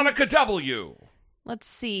W. Let's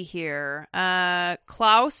see here.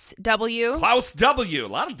 Klaus W. A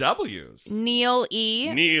lot of W's. Neil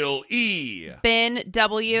E. Ben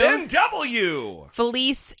W.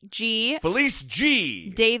 Felice G.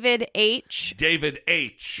 David H.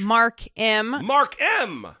 Mark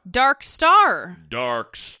M. Dark Star.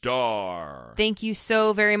 Thank you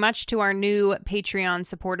so very much to our new Patreon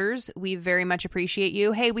supporters. We very much appreciate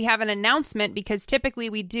you. Hey, we have an announcement because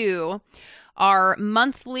typically we do our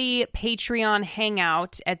monthly Patreon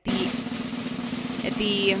hangout at the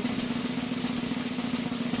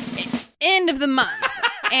end of the month.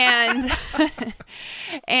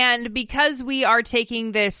 And because we are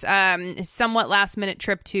taking this somewhat last minute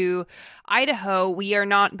trip to Idaho, we are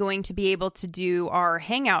not going to be able to do our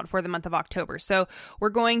hangout for the month of October. So we're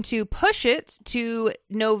going to push it to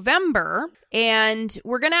November, and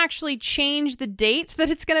we're going to actually change the date that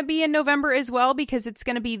it's going to be in November as well, because it's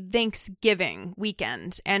going to be Thanksgiving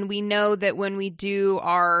weekend. And we know that when we do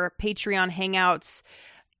our Patreon hangouts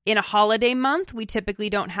in a holiday month, we typically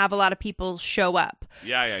don't have a lot of people show up.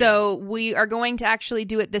 So we are going to actually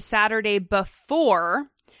do it the Saturday before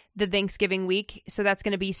the Thanksgiving week. So that's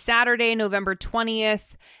going to be Saturday, November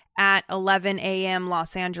 20th at 11 a.m.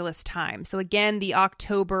 Los Angeles time. So again, the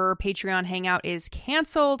October Patreon hangout is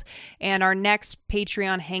canceled, and our next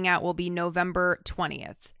Patreon hangout will be November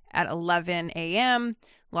 20th at 11 a.m.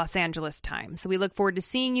 Los Angeles time. So we look forward to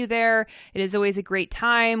seeing you there. It is always a great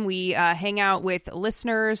time. We hang out with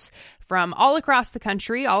listeners from all across the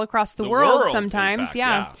country, all across the world sometimes.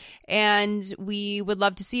 Yeah. And we would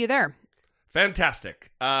love to see you there.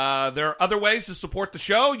 Fantastic. There are other ways to support the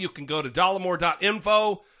show. You can go to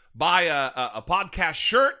dollamore.info, buy a podcast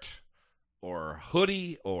shirt or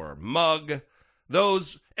hoodie or mug.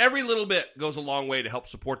 Every little bit goes a long way to help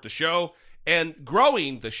support the show and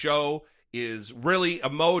growing the show is really a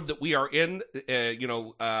mode that we are in. I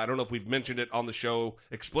don't know if we've mentioned it on the show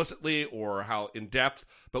explicitly or how in depth,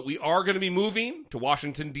 but we are going to be moving to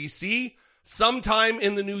Washington, D.C. sometime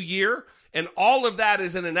in the new year. And all of that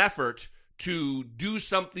is in an effort to do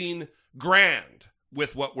something grand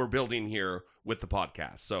with what we're building here with the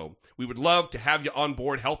podcast. So we would love to have you on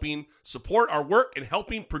board helping support our work and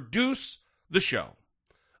helping produce the show.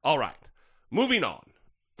 All right, moving on.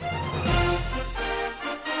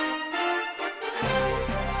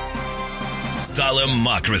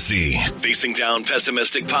 Stalemocracy, facing down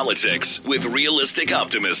pessimistic politics with realistic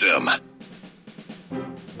optimism.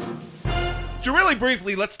 So really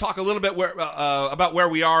briefly, let's talk a little bit about where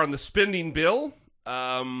we are on the spending bill.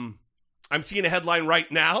 I'm seeing a headline right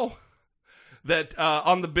now that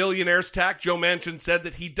on the billionaires tax, Joe Manchin said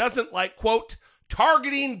that he doesn't like, quote,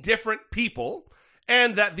 targeting different people,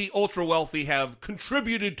 and that the ultra wealthy have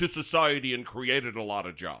contributed to society and created a lot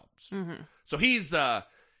of jobs. Mm-hmm. So he's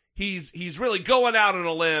really going out on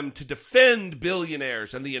a limb to defend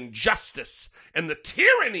billionaires and the injustice and the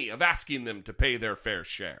tyranny of asking them to pay their fair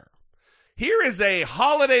share. Here is a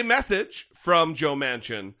holiday message from Joe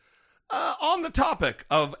Manchin on the topic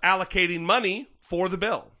of allocating money for the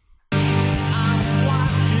bill.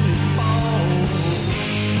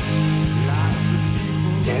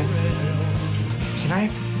 Can I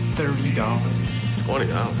have $30? $20. What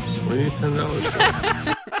do you need $10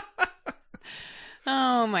 for?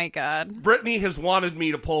 Oh, my God. Brittany has wanted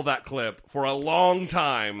me to pull that clip for a long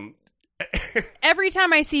time. Every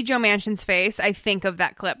time I see Joe Manchin's face, I think of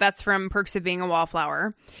that clip. That's from Perks of Being a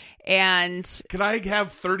Wallflower. And can I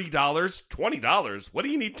have $30? $20? What do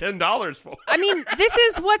you need $10 for? I mean, this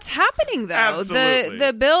is what's happening, though. Absolutely.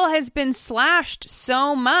 The bill has been slashed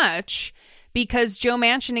so much because Joe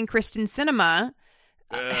Manchin and Kristen Sinema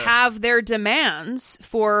have their demands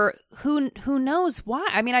for who knows why.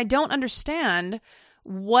 I mean, I don't understand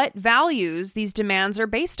what values these demands are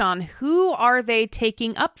based on. Who are they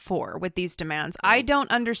taking up for with these demands? I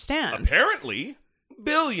don't understand. Apparently,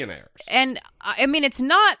 billionaires. And I mean, it's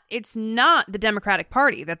not the Democratic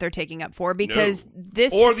Party that they're taking up for, because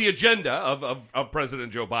this or the agenda of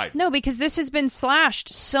President Joe Biden. No, because this has been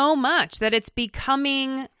slashed so much that it's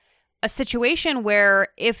becoming a situation where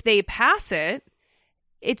if they pass it,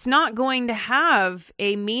 it's not going to have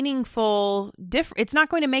a meaningful it's not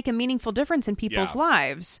going to make a meaningful difference in people's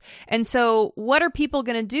lives. And so what are people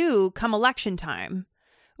going to do come election time?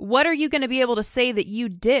 What are you going to be able to say that you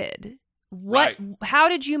did? How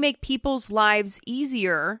did you make people's lives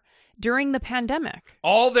easier during the pandemic?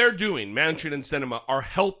 All they're doing, Manchin and Sinema, are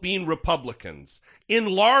helping Republicans in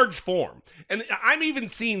large form. And I'm even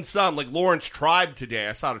seeing some, like Lawrence Tribe today,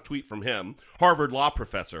 I saw a tweet from him, Harvard law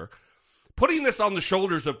professor, putting this on the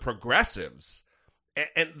shoulders of progressives,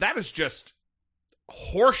 and that is just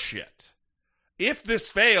horseshit. If this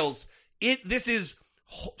fails, this is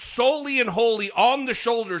solely and wholly on the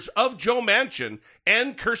shoulders of Joe Manchin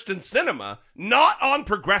and Kirsten Sinema, not on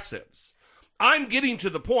progressives. I'm getting to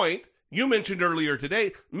the point, you mentioned earlier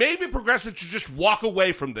today, maybe progressives should just walk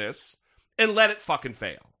away from this and let it fucking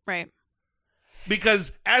fail. Right.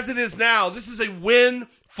 Because as it is now, this is a win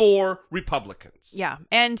for Republicans. Yeah.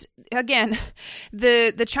 And again,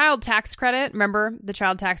 the child tax credit, remember the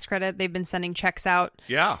child tax credit? They've been sending checks out.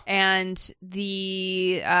 Yeah. And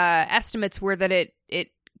the estimates were that it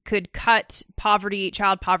could cut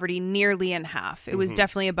child poverty nearly in half. It was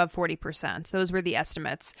definitely above 40%. So those were the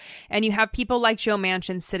estimates. And you have people like Joe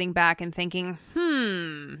Manchin sitting back and thinking,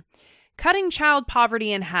 cutting child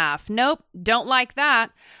poverty in half. Nope, don't like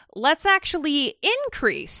that. Let's actually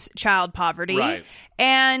increase child poverty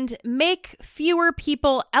and make fewer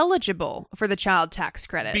people eligible for the child tax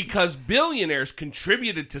credit. Because billionaires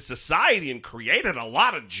contributed to society and created a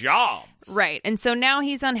lot of jobs. Right. And so now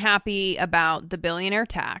he's unhappy about the billionaire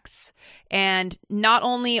tax. And not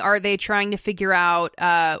only are they trying to figure out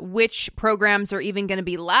which programs are even going to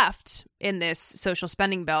be left in this social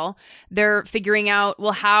spending bill, they're figuring out,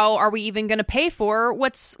 well, how are we even going to pay for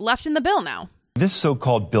what's left in the bill now? This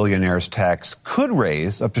so-called billionaires tax could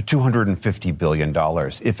raise up to $250 billion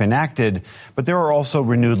if enacted, but there are also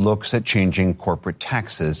renewed looks at changing corporate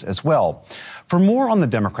taxes as well. For more on the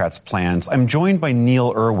Democrats' plans, I'm joined by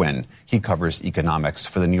Neil Irwin. He covers economics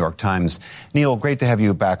for the New York Times. Neil, great to have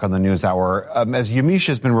you back on the NewsHour. As Yamisha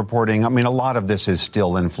has been reporting, I mean, a lot of this is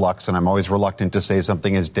still in flux, and I'm always reluctant to say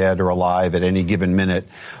something is dead or alive at any given minute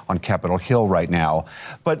on Capitol Hill right now.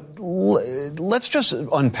 But let's just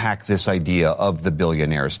unpack this idea of the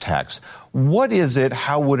billionaires tax. What is it?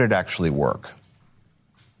 How would it actually work?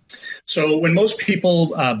 So when most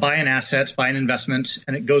people buy an asset, buy an investment,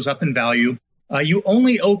 and it goes up in value, you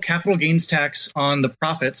only owe capital gains tax on the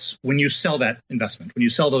profits when you sell that investment, when you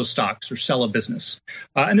sell those stocks or sell a business.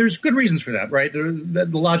 And there's good reasons for that, right? The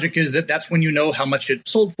logic is that that's when you know how much it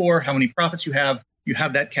sold for, how many profits you have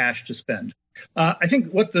that cash to spend. I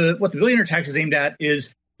think what the billionaire tax is aimed at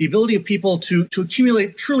is the ability of people to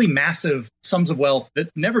accumulate truly massive sums of wealth that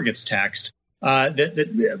never gets taxed,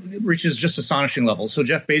 that reaches just astonishing levels. So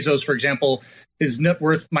Jeff Bezos, for example, his net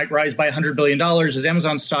worth might rise by $100 billion as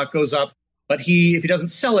Amazon stock goes up. But if he doesn't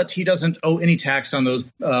sell it, he doesn't owe any tax on those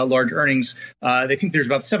large earnings. They think there's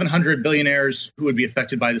about 700 billionaires who would be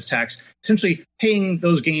affected by this tax, essentially paying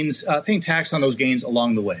tax on those gains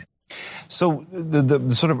along the way. So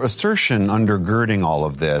the sort of assertion undergirding all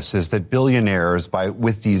of this is that billionaires,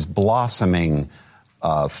 with these blossoming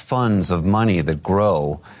funds of money that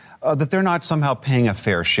grow, that they're not somehow paying a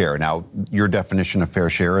fair share. Now, your definition of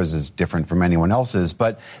fair share is different from anyone else's,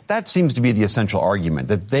 but that seems to be the essential argument,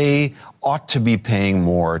 that they ought to be paying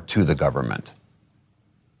more to the government.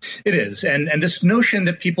 It is. And this notion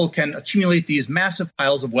that people can accumulate these massive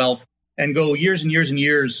piles of wealth and go years and years and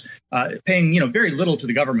years paying, very little to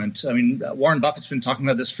the government. I mean, Warren Buffett's been talking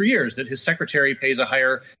about this for years, that his secretary pays a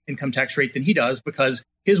higher income tax rate than he does because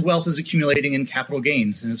his wealth is accumulating in capital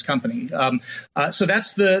gains in his company. So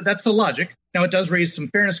that's the logic. Now, it does raise some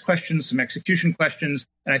fairness questions, some execution questions,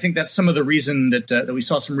 and I think that's some of the reason that we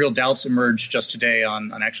saw some real doubts emerge just today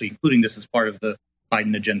on actually including this as part of the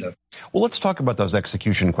Biden agenda. Well, let's talk about those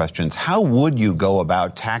execution questions. How would you go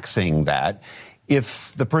about taxing that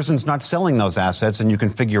if the person's not selling those assets and you can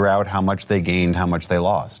figure out how much they gained, how much they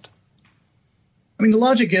lost? I mean, the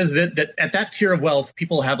logic is that at that tier of wealth,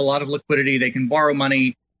 people have a lot of liquidity. They can borrow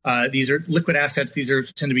money. These are liquid assets. These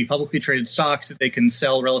tend to be publicly traded stocks that they can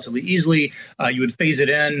sell relatively easily. You would phase it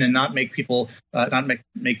in and not make people,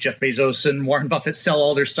 make Jeff Bezos and Warren Buffett sell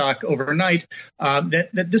all their stock overnight. That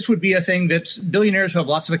this would be a thing that billionaires who have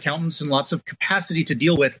lots of accountants and lots of capacity to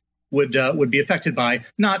deal with would be affected by,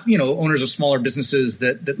 not owners of smaller businesses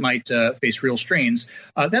that might face real strains.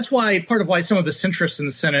 That's part of why some of the centrists in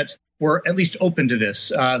the Senate were at least open to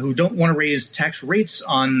this, who don't want to raise tax rates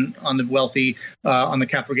on the wealthy, on the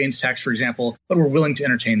capital gains tax, for example, but were willing to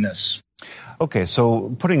entertain this. Okay,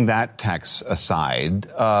 so putting that tax aside,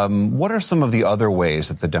 what are some of the other ways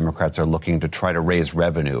that the Democrats are looking to try to raise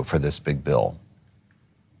revenue for this big bill?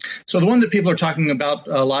 So the one that people are talking about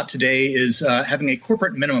a lot today is having a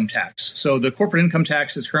corporate minimum tax. So the corporate income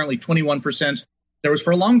tax is currently 21%. There was for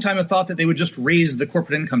a long time a thought that they would just raise the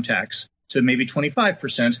corporate income tax to maybe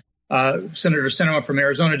 25%. Senator Sinema from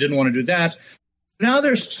Arizona didn't want to do that. Now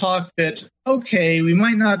there's talk that, okay, we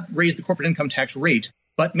might not raise the corporate income tax rate,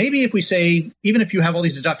 but maybe if we say, even if you have all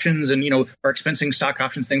these deductions and, are expensing stock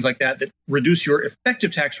options, things like that reduce your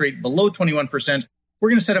effective tax rate below 21%, we're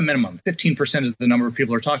going to set a minimum. 15% is the number of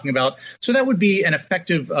people are talking about. So that would be an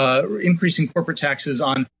effective increase in corporate taxes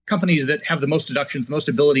on companies that have the most deductions, the most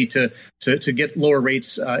ability to get lower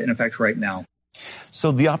rates in effect right now.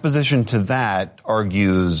 So the opposition to that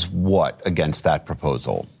argues what against that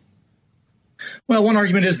proposal? Well, one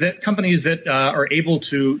argument is that companies that are able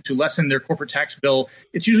to lessen their corporate tax bill,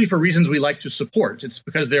 it's usually for reasons we like to support. It's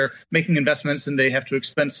because they're making investments and they have to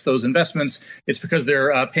expense those investments. It's because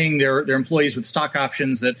they're paying their employees with stock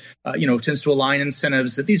options that, tends to align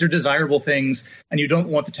incentives, that these are desirable things and you don't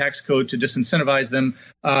want the tax code to disincentivize them.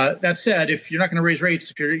 That said, if you're not going to raise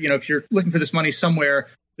rates, if you're looking for this money somewhere,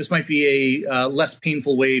 this might be a less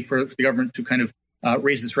painful way for the government to kind of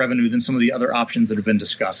raise this revenue than some of the other options that have been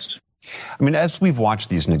discussed. I mean, as we've watched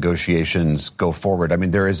these negotiations go forward, I mean,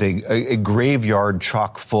 there is a graveyard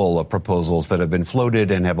chock full of proposals that have been floated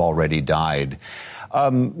and have already died.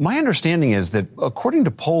 My understanding is that according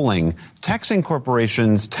to polling, taxing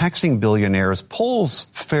corporations, taxing billionaires polls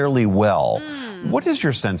fairly well. What is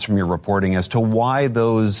your sense from your reporting as to why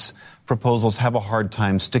those proposals have a hard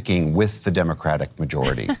time sticking with the Democratic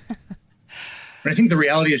majority? I think the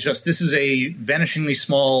reality is just this is a vanishingly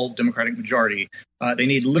small Democratic majority. They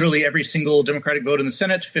need literally every single Democratic vote in the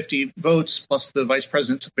Senate, 50 votes, plus the vice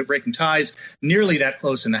president breaking ties, nearly that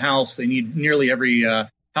close in the House. They need nearly every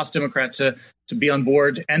House Democrat to be on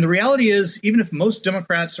board. And the reality is, even if most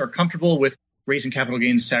Democrats are comfortable with raising capital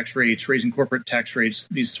gains tax rates, raising corporate tax rates,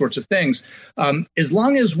 these sorts of things, as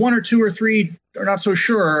long as one or two or three are not so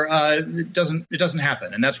sure, it doesn't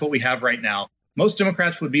happen. And that's what we have right now. Most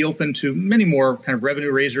Democrats would be open to many more kind of revenue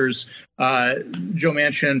raisers. Joe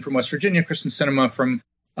Manchin from West Virginia, Kristen Sinema from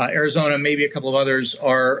Arizona, maybe a couple of others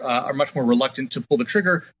are much more reluctant to pull the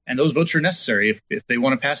trigger. And those votes are necessary if they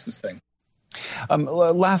want to pass this thing.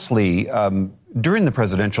 Lastly, during the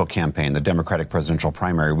presidential campaign, the Democratic presidential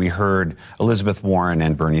primary, we heard Elizabeth Warren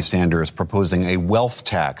and Bernie Sanders proposing a wealth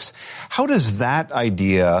tax. How does that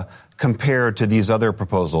idea compare to these other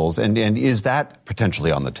proposals, and is that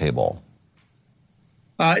potentially on the table?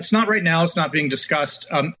 It's not right now. It's not being discussed.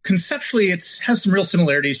 Conceptually, it has some real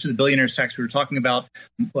similarities to the billionaires tax we were talking about,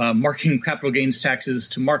 marking capital gains taxes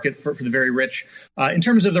to market for the very rich. In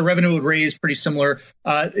terms of the revenue it would raise, pretty similar.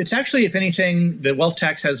 It's actually, if anything, the wealth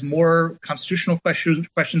tax has more constitutional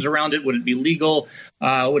questions around it. Would it be legal?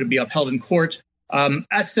 Would it be upheld in court?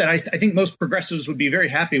 That said, I think most progressives would be very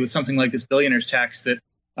happy with something like this billionaires tax that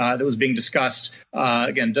was being discussed.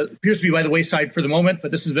 Again, appears to be by the wayside for the moment,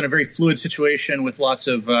 but this has been a very fluid situation with lots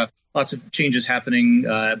of changes happening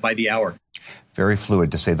by the hour. Very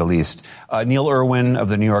fluid, to say the least. Neil Irwin of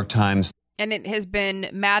the New York Times. And it has been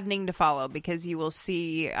maddening to follow because you will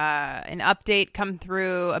see an update come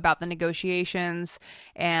through about the negotiations,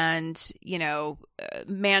 and,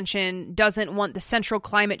 Manchin doesn't want the central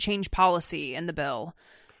climate change policy in the bill.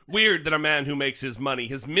 Weird that a man who makes his money,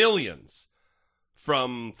 his millions,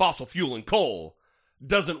 from fossil fuel and coal,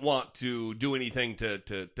 doesn't want to do anything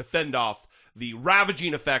to fend off the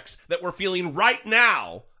ravaging effects that we're feeling right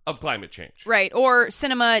now of climate change. Right. Or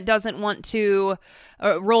Sinema doesn't want to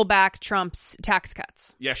roll back Trump's tax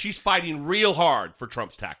cuts. Yeah, she's fighting real hard for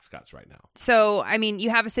Trump's tax cuts right now. So,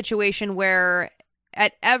 you have a situation where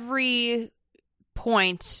at every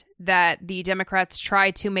point that the Democrats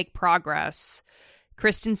try to make progress,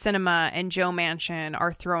 Kristen Sinema and Joe Manchin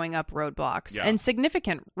are throwing up roadblocks, and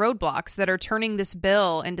significant roadblocks that are turning this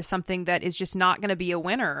bill into something that is just not going to be a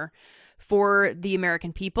winner for the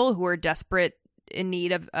American people who are desperate in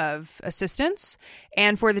need of assistance,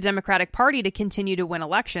 and for the Democratic Party to continue to win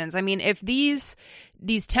elections. If these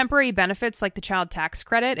temporary benefits like the child tax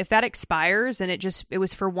credit, if that expires and it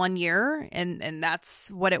was for 1 year and that's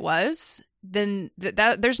what it was, then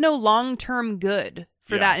there's no long-term good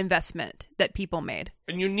for that investment that people made.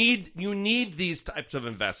 And you need these types of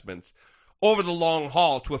investments over the long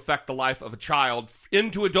haul to affect the life of a child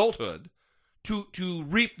into adulthood to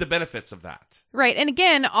reap the benefits of that. Right. And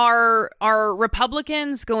again, are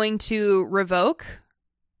Republicans going to revoke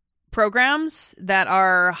programs that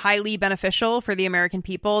are highly beneficial for the American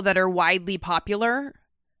people, that are widely popular?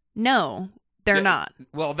 No, they're not.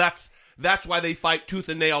 Well, that's why they fight tooth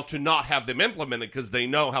and nail to not have them implemented, because they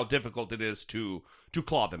know how difficult it is to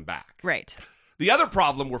claw them back. Right. The other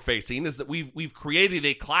problem we're facing is that we've created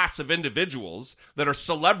a class of individuals that are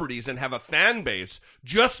celebrities and have a fan base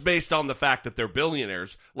just based on the fact that they're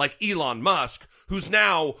billionaires, like Elon Musk, who's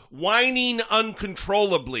now whining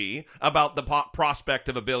uncontrollably about the prospect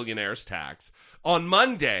of a billionaire's tax. On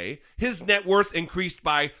Monday, his net worth increased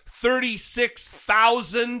by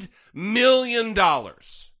 $36,000 million.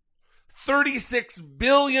 $36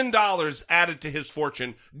 billion added to his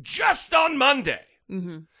fortune just on Monday.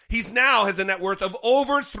 Mm-hmm. He's now has a net worth of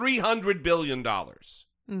over $300 billion.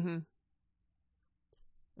 Mm-hmm.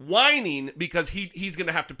 Whining because he's going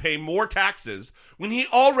to have to pay more taxes when he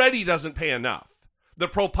already doesn't pay enough. The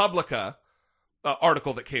ProPublica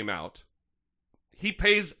article that came out, he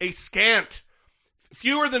pays a scant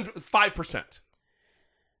fewer than 5%.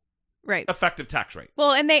 Right. Effective tax rate.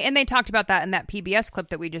 Well, and they talked about that in that PBS clip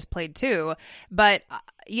that we just played too. But,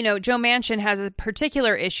 Joe Manchin has a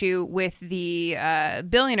particular issue with the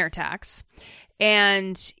billionaire tax,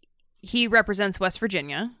 and he represents West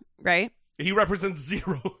Virginia, right? He represents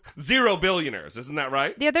zero billionaires. Isn't that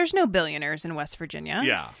right? Yeah, there's no billionaires in West Virginia.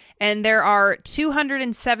 Yeah. And there are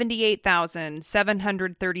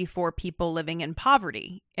 278,734 people living in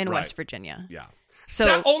poverty in West Virginia. Yeah.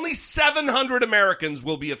 So only 700 Americans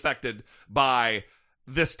will be affected by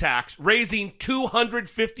this tax, raising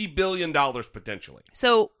 $250 billion potentially.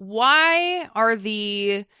 So why are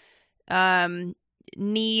the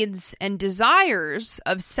needs and desires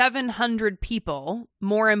of 700 people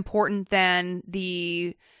more important than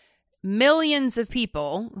the millions of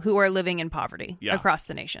people who are living in poverty across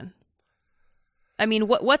the nation?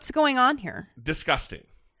 What's going on here? Disgusting.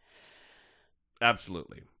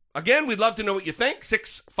 Absolutely. Again, we'd love to know what you think.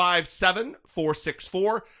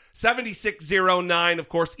 657-464-7609. Of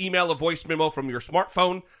course, email a voice memo from your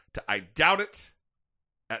smartphone to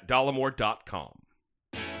idoubt@dollemore.com.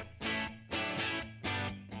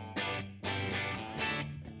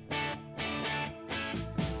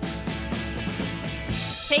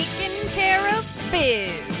 Taking care of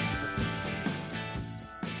biz.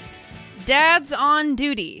 Dads on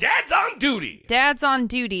Duty. Dads on Duty. Dads on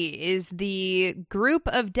Duty is the group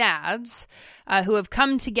of dads who have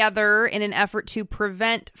come together in an effort to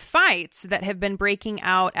prevent fights that have been breaking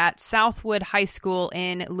out at Southwood High School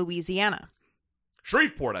in Louisiana.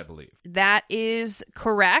 Shreveport, I believe. That is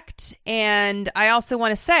correct. And I also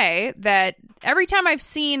want to say that every time I've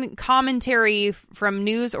seen commentary from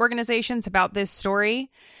news organizations about this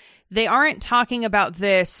story, they aren't talking about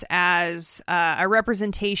this as a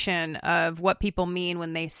representation of what people mean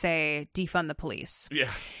when they say defund the police.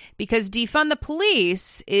 Yeah. Because defund the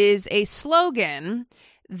police is a slogan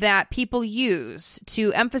that people use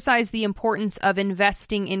to emphasize the importance of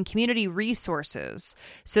investing in community resources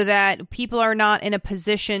so that people are not in a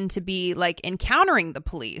position to be like encountering the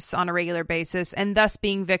police on a regular basis and thus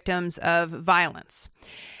being victims of violence.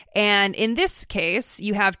 And in this case,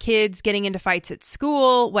 you have kids getting into fights at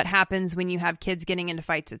school. What happens when you have kids getting into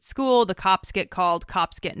fights at school? The cops get called,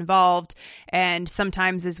 cops get involved. And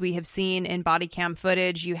sometimes, as we have seen in body cam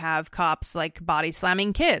footage, you have cops like body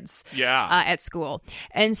slamming kids at school.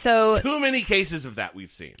 And so too many cases of that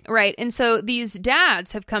we've seen. Right. And so these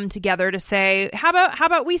dads have come together to say, how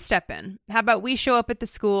about we step in? How about we show up at the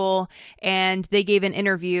school? And they gave an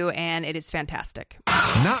interview, and it is fantastic.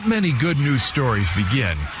 Not many good news stories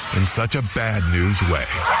begin in such a bad news way.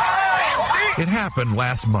 It happened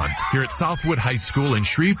last month here at Southwood High School in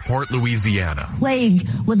Shreveport, Louisiana. Plagued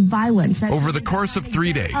with violence. Over the course of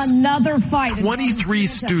 3 days, Another fight. 23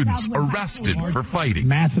 students arrested for fighting.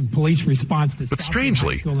 Massive police response. But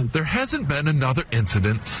strangely, there hasn't been another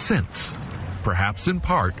incident since. Perhaps in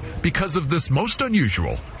part because of this most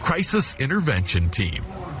unusual crisis intervention team.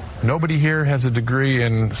 Nobody here has a degree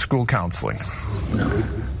in school counseling.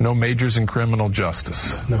 No majors in criminal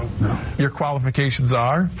justice. No. Your qualifications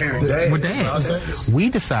are? We're dads.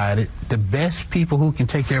 We decided the best people who can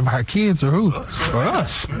take care of our kids are who? For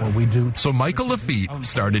us. What we do. So Michael Lafitte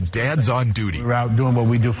started Dads on Duty. We're out doing what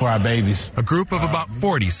we do for our babies. A group of about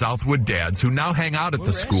 40 Southwood dads who now hang out at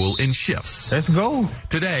the school in shifts. Let's go.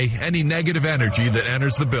 Today, any negative energy that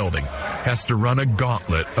enters the building has to run a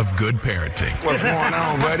gauntlet of good parenting. What's going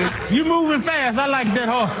on, buddy? You moving fast. I like that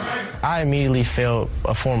horse. I immediately felt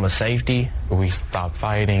a form of safety. We stopped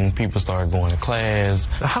fighting. People started going to class.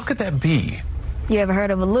 How could that be? You ever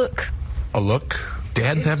heard of a look? A look?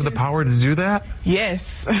 Dads have the power to do that?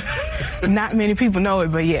 Yes. Not many people know it,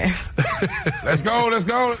 but yes. Let's go.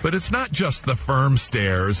 But it's not just the firm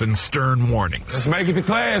stares and stern warnings. Let's make it to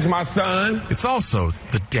class, my son. It's also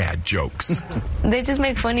the dad jokes. They just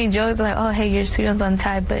make funny jokes like, oh, hey, your student's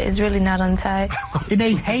untied, but it's really not untied.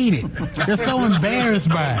 They hate it. They're so embarrassed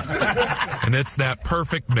by it. And it's that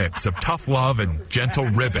perfect mix of tough love and gentle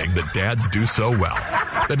ribbing that dads do so well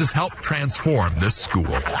that has helped transform this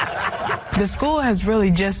school. The school has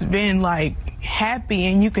really just been like happy,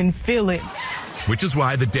 and you can feel it. Which is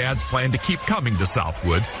why the dads plan to keep coming to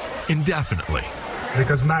Southwood indefinitely.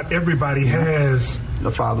 Because not everybody has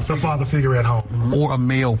the father figure at home. Or a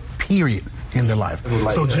male, period, in their life.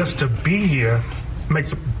 So just to be here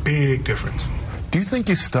makes a big difference. Do you think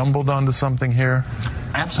you stumbled onto something here?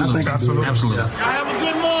 Absolutely. Absolutely. Have a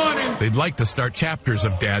good morning. They'd like to start chapters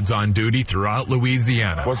of Dads on Duty throughout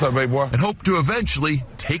Louisiana. What's up, big boy? And hope to eventually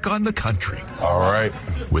take on the country. All right.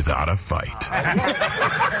 Without a fight.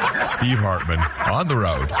 Steve Hartman, on the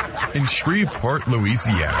road in Shreveport,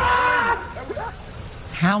 Louisiana.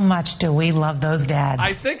 How much do we love those dads?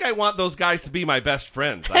 I think I want those guys to be my best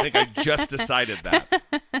friends. I think I just decided that.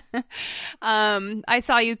 I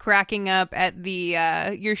saw you cracking up at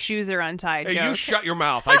the your shoes are untied Hey, joke. you shut your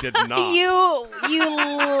mouth. I did not. You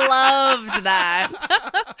loved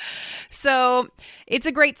that. So it's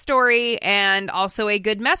a great story and also a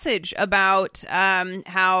good message about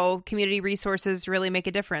how community resources really make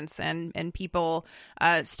a difference and people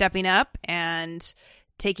stepping up and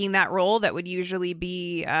taking that role that would usually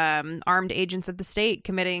be armed agents of the state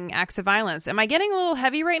committing acts of violence. Am I getting a little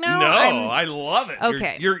heavy right now? No, I love it.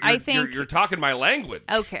 Okay. I think you're talking my language.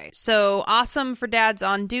 Okay. So awesome for Dads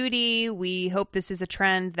on Duty. We hope this is a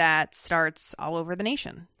trend that starts all over the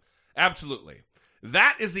nation. Absolutely.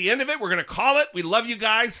 That is the end of it. We're going to call it. We love you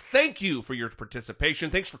guys. Thank you for your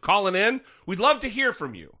participation. Thanks for calling in. We'd love to hear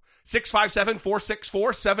from you.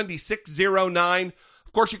 657-464-7609.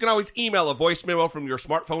 Of course, you can always email a voice memo from your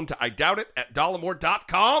smartphone to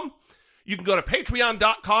idoubtit@dollamore.com. You can go to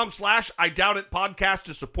patreon.com/idoubtitpodcast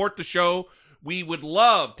to support the show. We would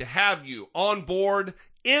love to have you on board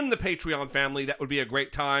in the Patreon family. That would be a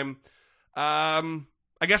great time. I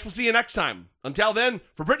guess we'll see you next time. Until then,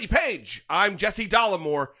 for Brittany Page, I'm Jesse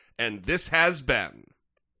Dollamore, and this has been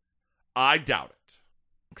I Doubt It.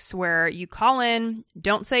 Where you call in,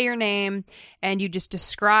 don't say your name, and you just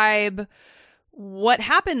describe what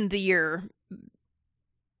happened the year.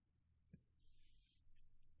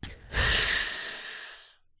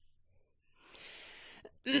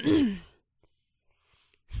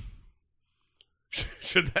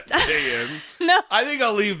 Should that stay in? No. I think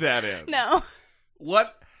I'll leave that in. No.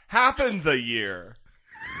 What happened the year?